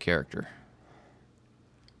makes you a character.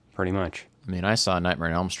 pretty much. I mean, I saw Nightmare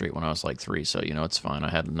on Elm Street when I was like 3, so, you know, it's fine. I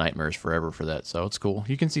had nightmares forever for that, so it's cool.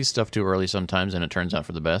 You can see stuff too early sometimes, and it turns out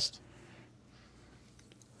for the best.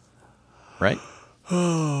 Right?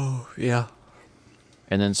 Oh, yeah.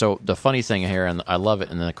 And then, so, the funny thing here, and I love it,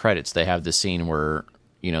 in the credits, they have the scene where,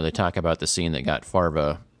 you know, they talk about the scene that got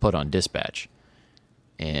Farva put on dispatch.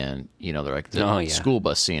 And, you know, they're like, the school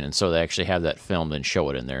bus scene, and so they actually have that filmed and show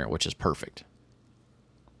it in there, which is perfect.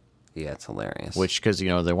 Yeah, it's hilarious. Which, because, you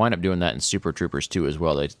know, they wind up doing that in Super Troopers, too, as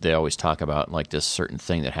well. They always talk about, like, this certain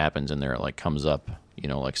thing that happens in there, like, comes up, you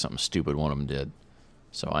know, like something stupid one of them did.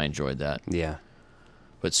 So I enjoyed that. Yeah.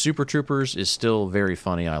 But Super Troopers is still very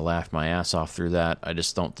funny. I laughed my ass off through that. I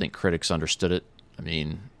just don't think critics understood it. I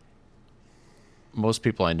mean, most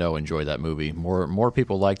people I know enjoy that movie. More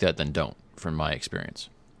people like that than don't, from my experience.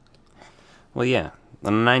 Well, yeah.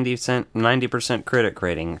 The 90% critic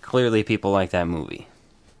rating. Clearly people like that movie.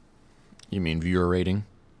 You mean viewer rating?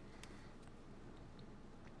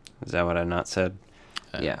 Is that what I not said?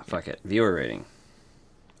 Yeah, fuck it. Viewer rating.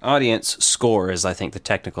 Audience score is, I think, the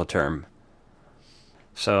technical term.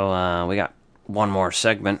 So, we got one more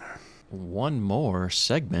segment. One more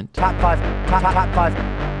segment? Top 5. Top 5. Top 5.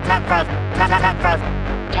 Top 5. Top 5.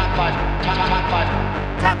 Top 5. Top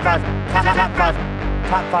 5. Top 5. Top 5.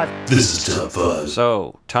 Top 5. This is Top 5.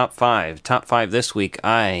 So, Top 5. Top 5 this week,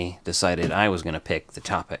 I decided I was going to pick the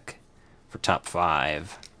topic for Top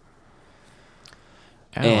 5.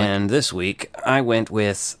 And this week, I went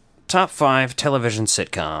with Top 5 television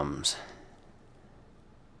sitcoms.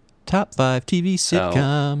 Top 5 TV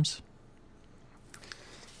sitcoms.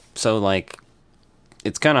 So, like,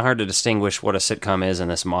 it's kind of hard to distinguish what a sitcom is in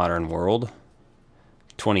this modern world.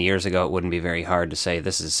 20 years ago, it wouldn't be very hard to say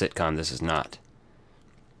this is a sitcom, this is not.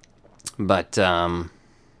 But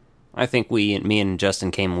I think me and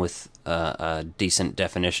Justin came with a decent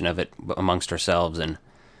definition of it amongst ourselves and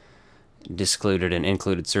discluded and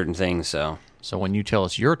included certain things. So when you tell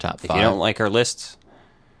us your top 5, if you don't like our lists,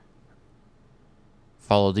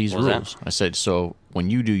 follow these rules. I said, so when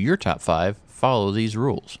you do your top 5, follow these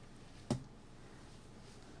rules.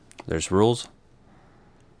 There's rules?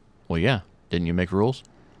 Well, yeah. Didn't you make rules?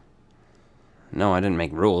 No, I didn't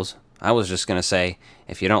make rules. I was just going to say,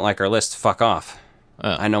 if you don't like our list, fuck off.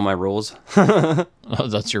 I know my rules. Oh,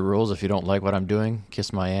 that's your rules? If you don't like what I'm doing,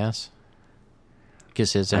 kiss my ass?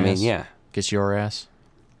 Kiss his ass? I mean, yeah. Kiss your ass?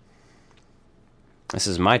 This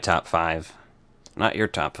is my top 5, not your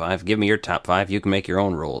top 5. Give me your top 5. You can make your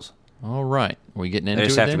own rules. All right. Are we getting into it? They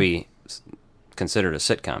just have to be considered a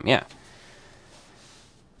sitcom, yeah.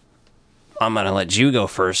 I'm going to let you go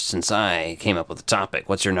first since I came up with the topic.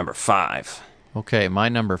 What's your number 5? Okay, my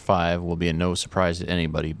number 5 will be a no surprise to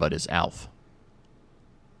anybody, but is Alf.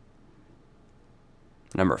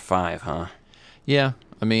 Number 5, huh? Yeah,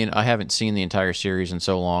 I mean, I haven't seen the entire series in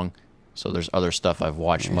so long, so there's other stuff I've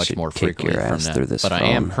watched much more frequently from that. But I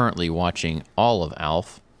am currently watching all of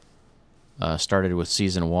Alf. Started with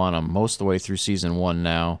season 1. I'm most of the way through season 1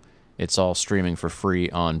 now. It's all streaming for free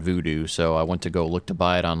on Vudu, so I went to go look to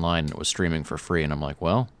buy it online, and it was streaming for free, and I'm like,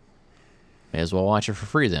 well, may as well watch it for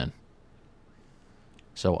free then.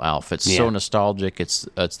 So Alf, it's so nostalgic. It's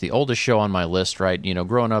the oldest show on my list, right? You know,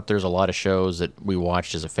 growing up, there's a lot of shows that we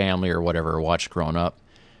watched as a family or whatever, watched growing up,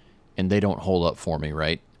 and they don't hold up for me,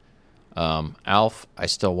 right? Alf, I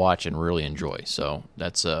still watch and really enjoy, so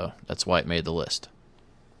that's why it made the list.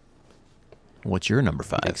 What's your number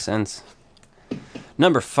 5? Makes sense.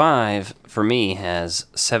 Number 5 for me has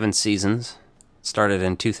 7 seasons. Started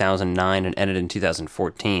in 2009 and ended in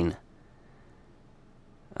 2014.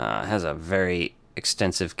 Has a very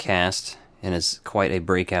extensive cast and is quite a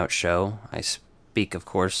breakout show. I speak, of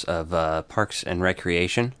course, of Parks and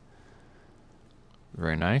Recreation.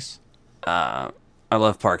 Very nice. I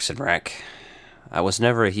love Parks and Rec. I was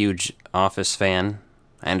never a huge Office fan.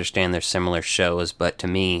 I understand they're similar shows, but to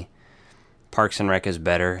me, Parks and Rec is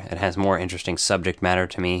better. It has more interesting subject matter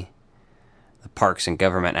to me. The parks and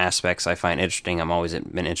government aspects I find interesting. I'm always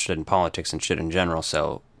been interested in politics and shit in general,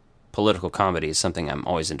 so political comedy is something I'm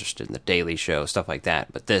always interested in. The Daily Show, stuff like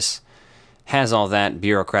that. But this has all that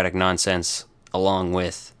bureaucratic nonsense along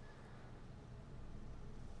with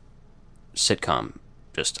sitcom,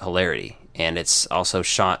 just hilarity. And it's also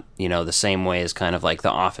shot, you know, the same way as kind of like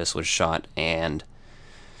The Office was shot, and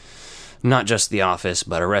not just The Office,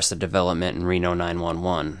 but Arrested Development and Reno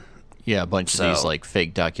 911. Yeah, a bunch of these like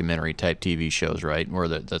fake documentary type TV shows, right? Where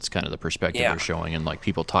that's kind of the perspective they're showing, and like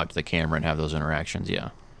people talk to the camera and have those interactions.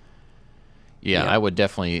 Yeah, I would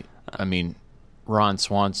definitely. I mean, Ron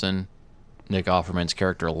Swanson, Nick Offerman's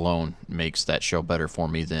character alone makes that show better for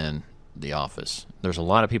me than The Office. There's a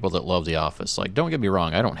lot of people that love The Office. Like, don't get me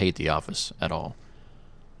wrong, I don't hate The Office at all.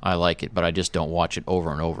 I like it, but I just don't watch it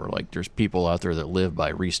over and over. Like, there's people out there that live by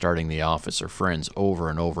restarting The Office or Friends over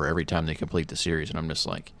and over every time they complete the series, and I'm just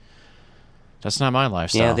like, that's not my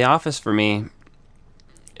lifestyle. Yeah, The Office for me,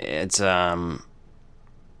 it's there's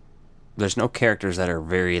no characters that are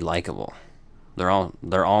very likable. They're all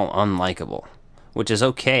unlikable, which is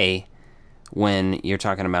okay when you're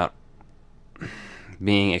talking about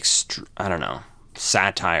being I don't know,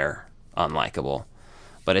 satire unlikable.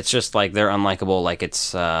 But it's just like they're unlikable, like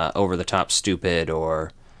it's over the top stupid,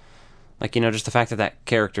 or like, you know, just the fact that that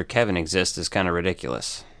character Kevin exists is kind of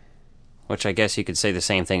ridiculous. Which I guess you could say the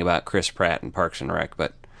same thing about Chris Pratt in Parks and Rec,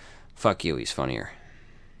 but fuck you, he's funnier.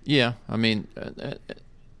 Yeah, I mean,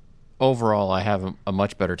 overall, I have a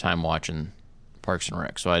much better time watching Parks and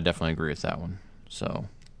Rec, so I definitely agree with that one. So,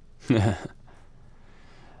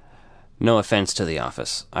 no offense to The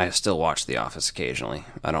Office. I still watch The Office occasionally.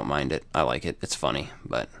 I don't mind it. I like it. It's funny,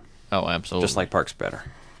 but oh, absolutely, just like Parks better.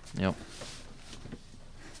 Yep.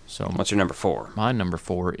 So, what's your number 4? My number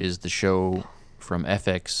 4 is the show from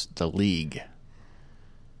FX, The League.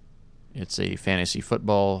 It's a fantasy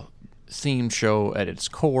football themed show at its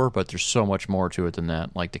core, but there's so much more to it than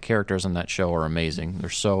that. Like, the characters in that show are amazing.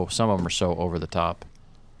 Some of them are so over the top.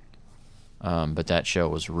 But that show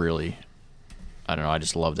was really, I don't know, I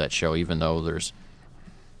just love that show, even though there's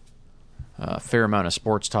a fair amount of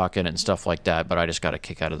sports talk in it and stuff like that, but I just got a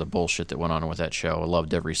kick out of the bullshit that went on with that show. I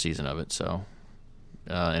loved every season of it, so.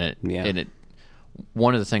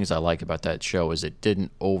 One of the things I like about that show is it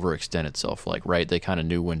didn't overextend itself. Like, right, they kind of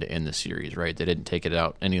knew when to end the series, right? They didn't take it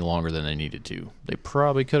out any longer than they needed to. They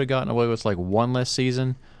probably could have gotten away with like one less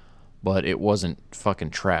season, but it wasn't fucking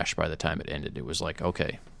trash by the time it ended. It was like,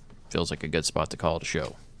 okay, feels like a good spot to call it a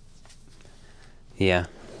show. Yeah.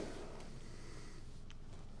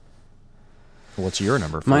 What's your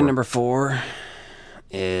number 4? My number 4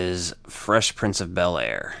 is Fresh Prince of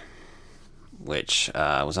Bel-Air, which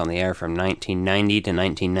was on the air from 1990 to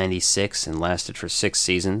 1996 and lasted for 6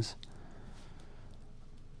 seasons.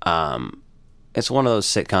 It's one of those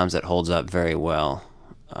sitcoms that holds up very well.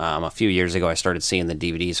 A few years ago, I started seeing the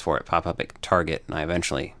DVDs for it pop up at Target, and I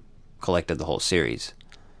eventually collected the whole series.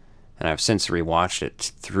 And I've since rewatched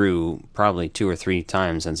it through probably 2 or 3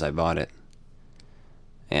 times since I bought it.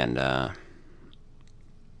 And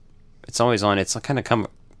it's always on. It's kind of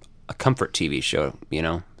a comfort TV show, you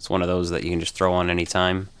know? It's one of those that you can just throw on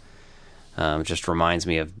anytime. It just reminds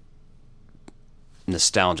me of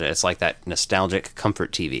nostalgia. It's like that nostalgic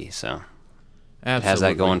comfort TV, so absolutely. It has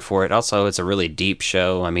that going for it. Also, it's a really deep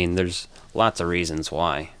show. I mean, there's lots of reasons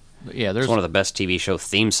why. Yeah, it's one of the best TV show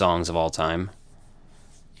theme songs of all time.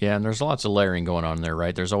 Yeah, and there's lots of layering going on there,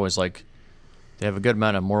 right? There's always like, they have a good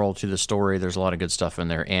amount of moral to the story. There's a lot of good stuff in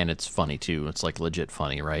there, and it's funny too. It's like legit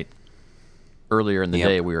funny, right? Earlier in the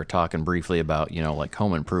day, we were talking briefly about, you know, like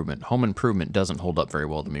Home Improvement. Home Improvement doesn't hold up very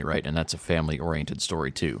well to me, right? And that's a family-oriented story,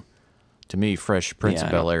 too. To me, Fresh Prince of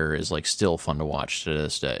Bel-Air is, like, still fun to watch to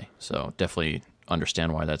this day. So definitely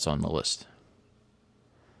understand why that's on the list.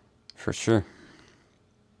 For sure.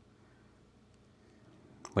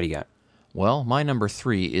 What do you got? Well, my number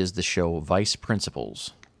 3 is the show Vice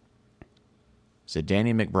Principals. It's a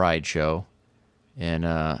Danny McBride show, and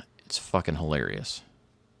it's fucking hilarious.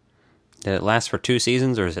 Did it last for 2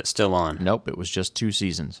 seasons, or is it still on? Nope, it was just 2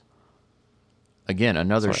 seasons. Again,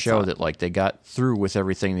 another show that, like, they got through with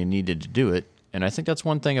everything they needed to do it, and I think that's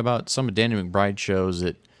one thing about some of Danny McBride shows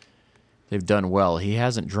that they've done well. He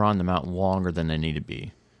hasn't drawn them out longer than they need to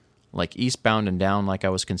be. Like Eastbound and Down, like I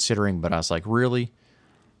was considering, but I was like, really?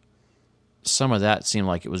 Some of that seemed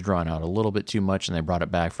like it was drawn out a little bit too much, and they brought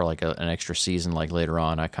it back for, like, an extra season, like, later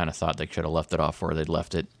on. I kind of thought they should have left it off where they'd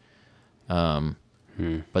left it.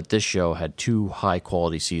 But this show had 2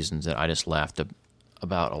 high-quality seasons that I just laughed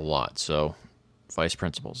about a lot. So, Vice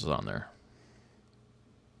Principals is on there.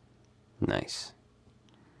 Nice.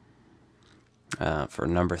 For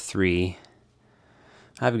number 3,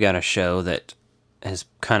 I've got a show that has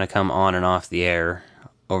kind of come on and off the air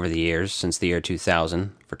over the years, since the year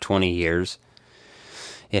 2000, for 20 years.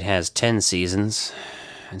 It has 10 seasons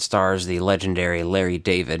and stars the legendary Larry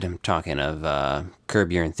David. I'm talking of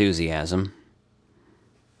Curb Your Enthusiasm.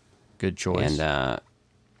 Good choice. And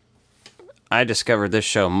I discovered this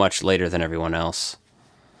show much later than everyone else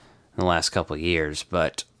in the last couple of years,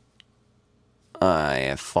 but I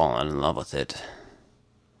have fallen in love with it.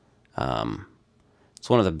 It's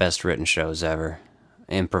one of the best written shows ever.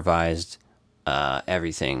 Improvised.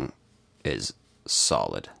 Everything is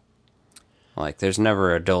solid. Like, there's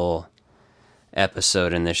never a dull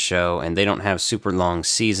episode in this show, and they don't have super long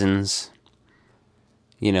seasons.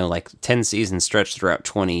 like 10 seasons stretched throughout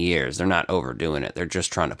 20 years. They're not overdoing it. They're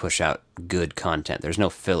just trying to push out good content. There's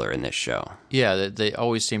no filler in this show. Yeah, they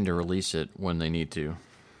always seem to release it when they need to.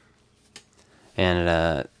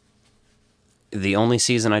 And the only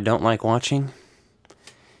season I don't like watching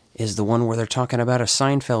is the one where they're talking about a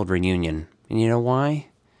Seinfeld reunion. And you know why?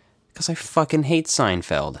 Because I fucking hate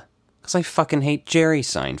Seinfeld. Because I fucking hate Jerry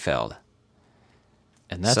Seinfeld.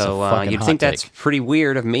 And that's so a fucking you'd hot think take. that's pretty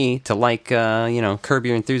weird of me to like, Curb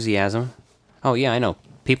Your Enthusiasm. Oh yeah, I know.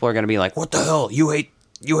 People are gonna be like, "What the hell? You hate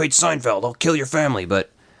Seinfeld? I'll kill your family."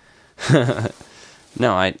 But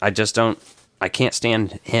no, I just don't. I can't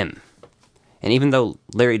stand him. And even though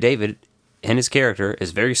Larry David and his character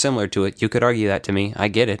is very similar to it, you could argue that to me. I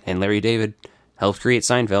get it. And Larry David helped create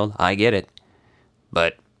Seinfeld. I get it.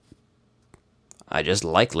 But I just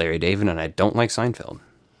like Larry David, and I don't like Seinfeld.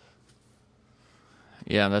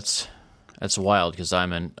 Yeah, that's wild because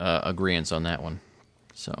I'm in agreeance on that one.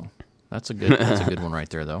 So that's a good one right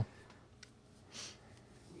there, though.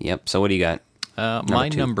 Yep. So what do you got? My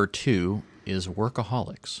number 2 is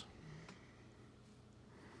Workaholics.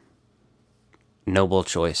 Noble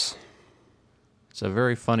choice. It's a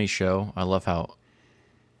very funny show. I love how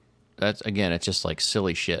it's just like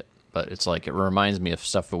silly shit, but it's like it reminds me of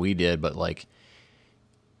stuff that we did, but like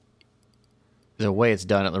the way it's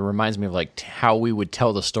done, it reminds me of like how we would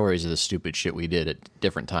tell the stories of the stupid shit we did at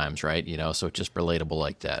different times, right? So it's just relatable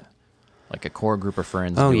like that. Like a core group of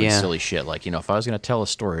friends doing silly shit. Like, if I was going to tell a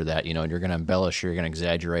story of that, and you're going to embellish, you're going to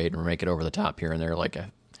exaggerate and make it over the top here and there,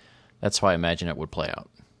 that's how I imagine it would play out.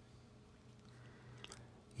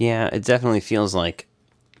 Yeah, it definitely feels like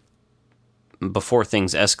before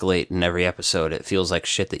things escalate in every episode, it feels like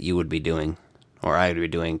shit that you would be doing, or I would be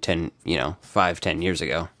doing 10 years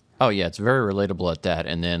ago. Oh yeah, it's very relatable at that,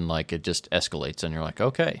 and then like it just escalates, and you're like,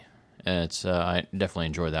 okay, and it's I definitely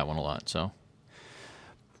enjoy that one a lot. So,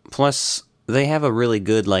 plus they have a really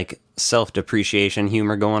good like self-depreciation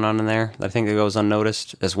humor going on in there that I think that goes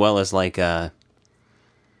unnoticed, as well as like a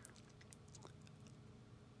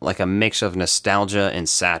mix of nostalgia and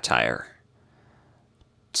satire.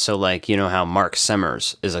 So like, how Mark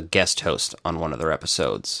Semmers is a guest host on one of their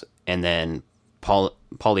episodes, and then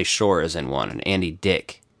Pauly Shore is in one, and Andy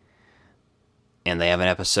Dick. And they have an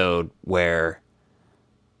episode where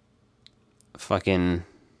fucking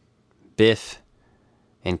Biff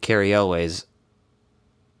and Carrie Elways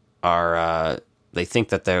are, they think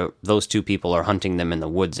that those two people are hunting them in the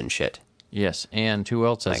woods and shit. Yes, and who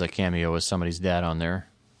else has a cameo as somebody's dad on there?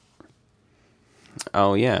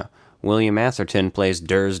 Oh, yeah. William Atherton plays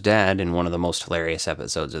Durr's dad in one of the most hilarious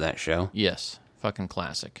episodes of that show. Yes, fucking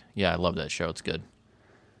classic. Yeah, I love that show. It's good.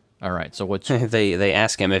 All right, so what's... they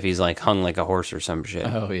ask him if he's like hung like a horse or some shit.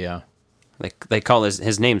 Oh, yeah. They call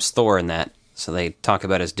his name's Thor in that, so they talk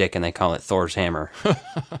about his dick and they call it Thor's hammer.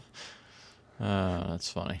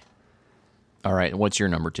 That's funny. All right, what's your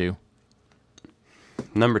number 2?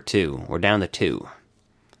 Number 2. We're down to 2.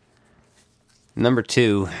 Number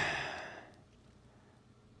 2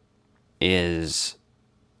 is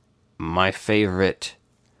my favorite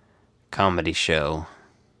comedy show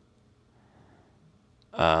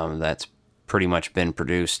that's pretty much been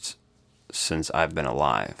produced since I've been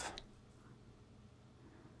alive.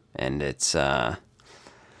 And it's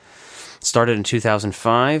started in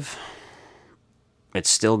 2005. It's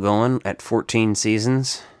still going at 14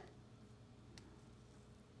 seasons.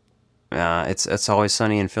 It's Always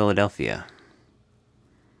Sunny in Philadelphia.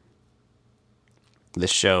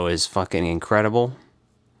 This show is fucking incredible.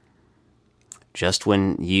 Just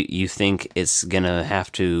when you think it's gonna have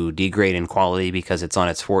to degrade in quality because it's on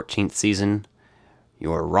its 14th season,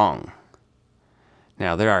 you're wrong.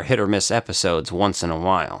 Now, there are hit or miss episodes once in a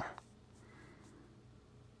while,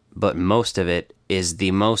 but most of it is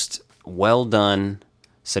the most well-done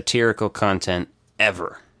satirical content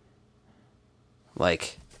ever.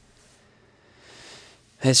 Like,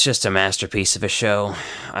 it's just a masterpiece of a show.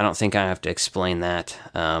 I don't think I have to explain that.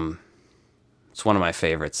 It's one of my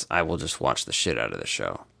favorites. I will just watch the shit out of the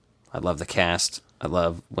show. I love the cast. I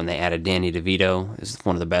love when they added Danny DeVito. It's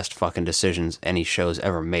one of the best fucking decisions any show's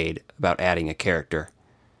ever made about adding a character.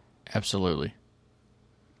 Absolutely.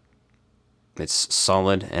 It's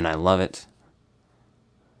solid, and I love it.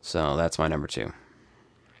 So that's my number 2.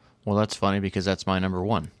 Well, that's funny because that's my number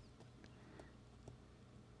 1.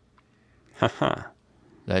 Haha.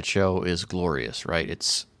 That show is glorious, right?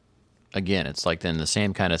 It's like then the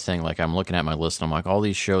same kind of thing. Like I'm looking at my list and I'm like, all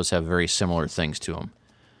these shows have very similar things to them.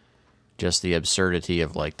 Just the absurdity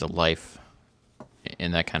of like the life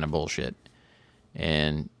and that kind of bullshit.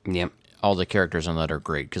 And yep. All the characters on that are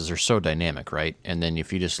great because they're so dynamic, right? And then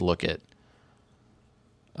if you just look at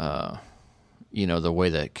you know, the way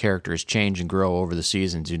that characters change and grow over the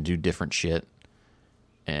seasons and do different shit.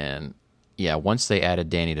 And yeah, once they added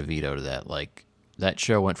Danny DeVito to that, like, that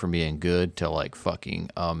show went from being good to like fucking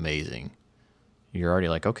amazing. You're already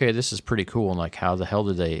like, okay, this is pretty cool, and like, how the hell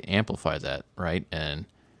did they amplify that, right? And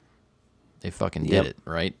they fucking did it,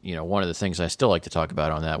 right? You know, one of the things I still like to talk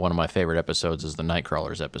about on that, one of my favorite episodes is the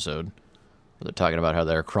Nightcrawlers episode, where they're talking about how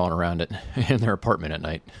they're crawling around it in their apartment at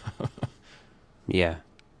night. Yeah.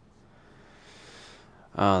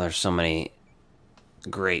 Oh, there's so many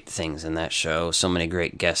great things in that show. So many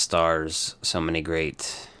great guest stars. So many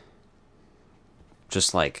great,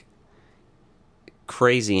 just like,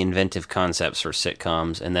 crazy inventive concepts for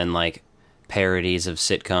sitcoms. And then, like, parodies of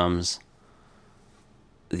sitcoms.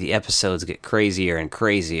 The episodes get crazier and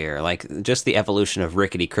crazier. Like, just the evolution of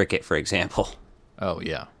Rickety Cricket, for example. Oh,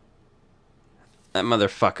 yeah. That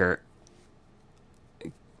motherfucker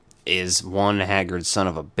is one haggard son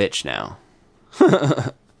of a bitch now.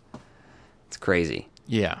 It's crazy.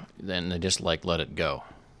 Yeah, then they just, like, let it go.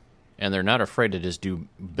 And they're not afraid to just do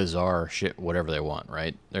bizarre shit, whatever they want,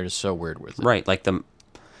 right? They're just so weird with it. Right, like the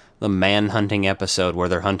man-hunting episode where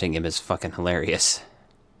they're hunting him is fucking hilarious.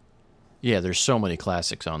 Yeah, there's so many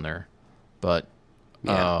classics on there. But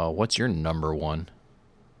what's your number one?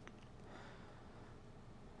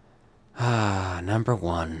 Number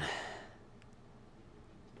one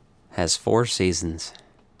has 4 seasons.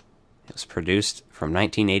 It was produced from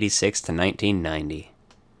 1986 to 1990.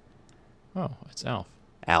 Oh, it's Alf.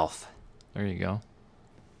 Alf. There you go.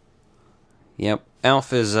 Yep,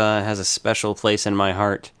 Alf is has a special place in my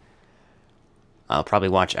heart. I'll probably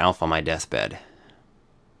watch Alf on my deathbed.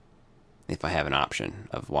 If I have an option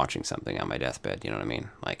of watching something on my deathbed, you know what I mean?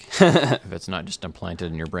 Like, if it's not just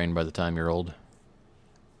implanted in your brain by the time you're old.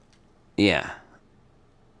 Yeah.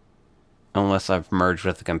 Unless I've merged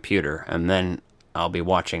with the computer, and then I'll be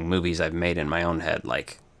watching movies I've made in my own head,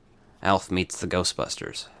 like Alf Meets the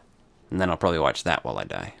Ghostbusters. And then I'll probably watch that while I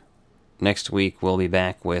die. Next week, we'll be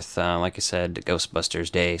back with, like I said, the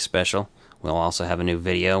Ghostbusters Day special. We'll also have a new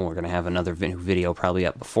video. We're going to have another new video probably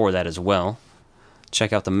up before that as well.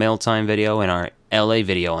 Check out the Mail Time video and our LA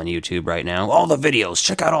video on YouTube right now. All the videos.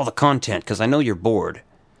 Check out all the content, because I know you're bored.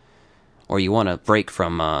 Or you want to break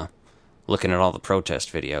from looking at all the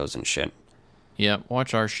protest videos and shit. Yeah,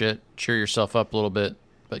 watch our shit. Cheer yourself up a little bit.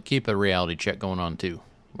 But keep a reality check going on, too.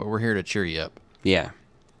 But we're here to cheer you up. Yeah.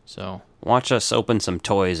 So watch us open some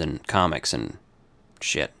toys and comics and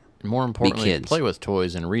shit. More importantly, play with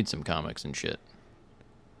toys and read some comics and shit.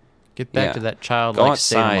 Get back to that childlike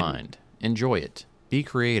state of mind. Enjoy it. Be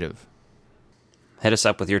creative. Hit us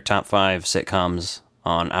up with your top 5 sitcoms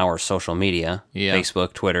on our social media. Yeah.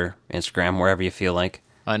 Facebook, Twitter, Instagram, wherever you feel like.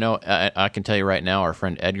 I know, I can tell you right now, our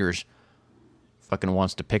friend Edgar's fucking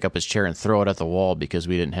wants to pick up his chair and throw it at the wall because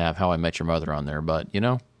we didn't have How I Met Your Mother on there. But, you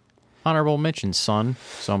know, honorable mention, son.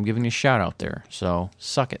 So I'm giving you a shout out there. So,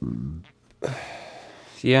 suck it.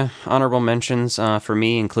 Yeah, honorable mentions for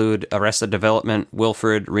me include Arrested Development,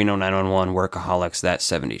 Wilfred, Reno 911, Workaholics, That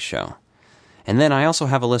 70s Show. And then I also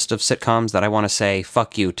have a list of sitcoms that I want to say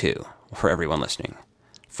fuck you to for everyone listening.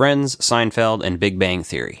 Friends, Seinfeld, and Big Bang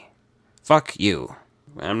Theory. Fuck you.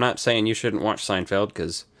 I'm not saying you shouldn't watch Seinfeld,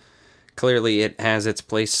 because clearly it has its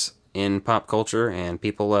place in pop culture and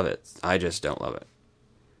people love it. I just don't love it.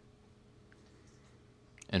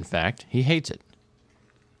 In fact, he hates it.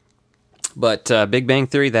 But Big Bang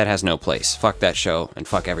Theory, that has no place. Fuck that show, and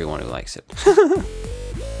fuck everyone who likes it.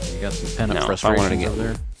 You got some pent-up frustrations over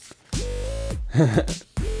there?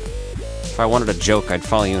 If I wanted a joke, I'd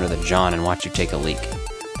follow you into the John and watch you take a leak.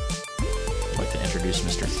 I'd like to introduce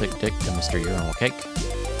Mr. Thick Dick to Mr. Urinal Cake.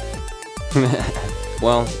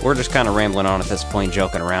 Well, we're just kind of rambling on at this point,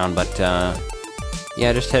 joking around, but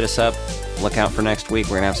yeah, just hit us up. Look out for next week.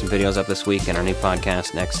 We're going to have some videos up this week and our new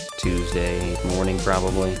podcast next Tuesday morning,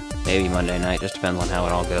 probably. Maybe Monday night, just depends on how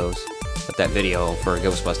it all goes. But that video for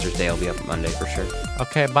Ghostbusters Day will be up Monday for sure.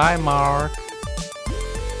 Okay, bye, Mark.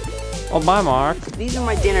 Oh, bye, Mark. These are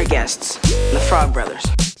my dinner guests, the Frog Brothers.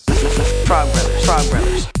 Frog Brothers. Frog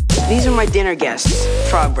Brothers. These are my dinner guests,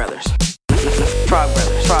 Frog Brothers. Frog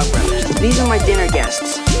Brothers. Frog Brothers. These are my dinner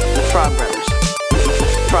guests, the Frog Brothers.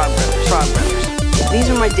 Frog Brothers. Frog Brothers. These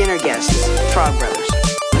are my dinner guests, Frog Brothers.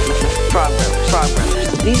 Frog Brothers. Frog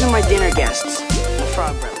Brothers. These are my dinner guests, the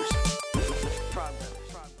Frog Brothers.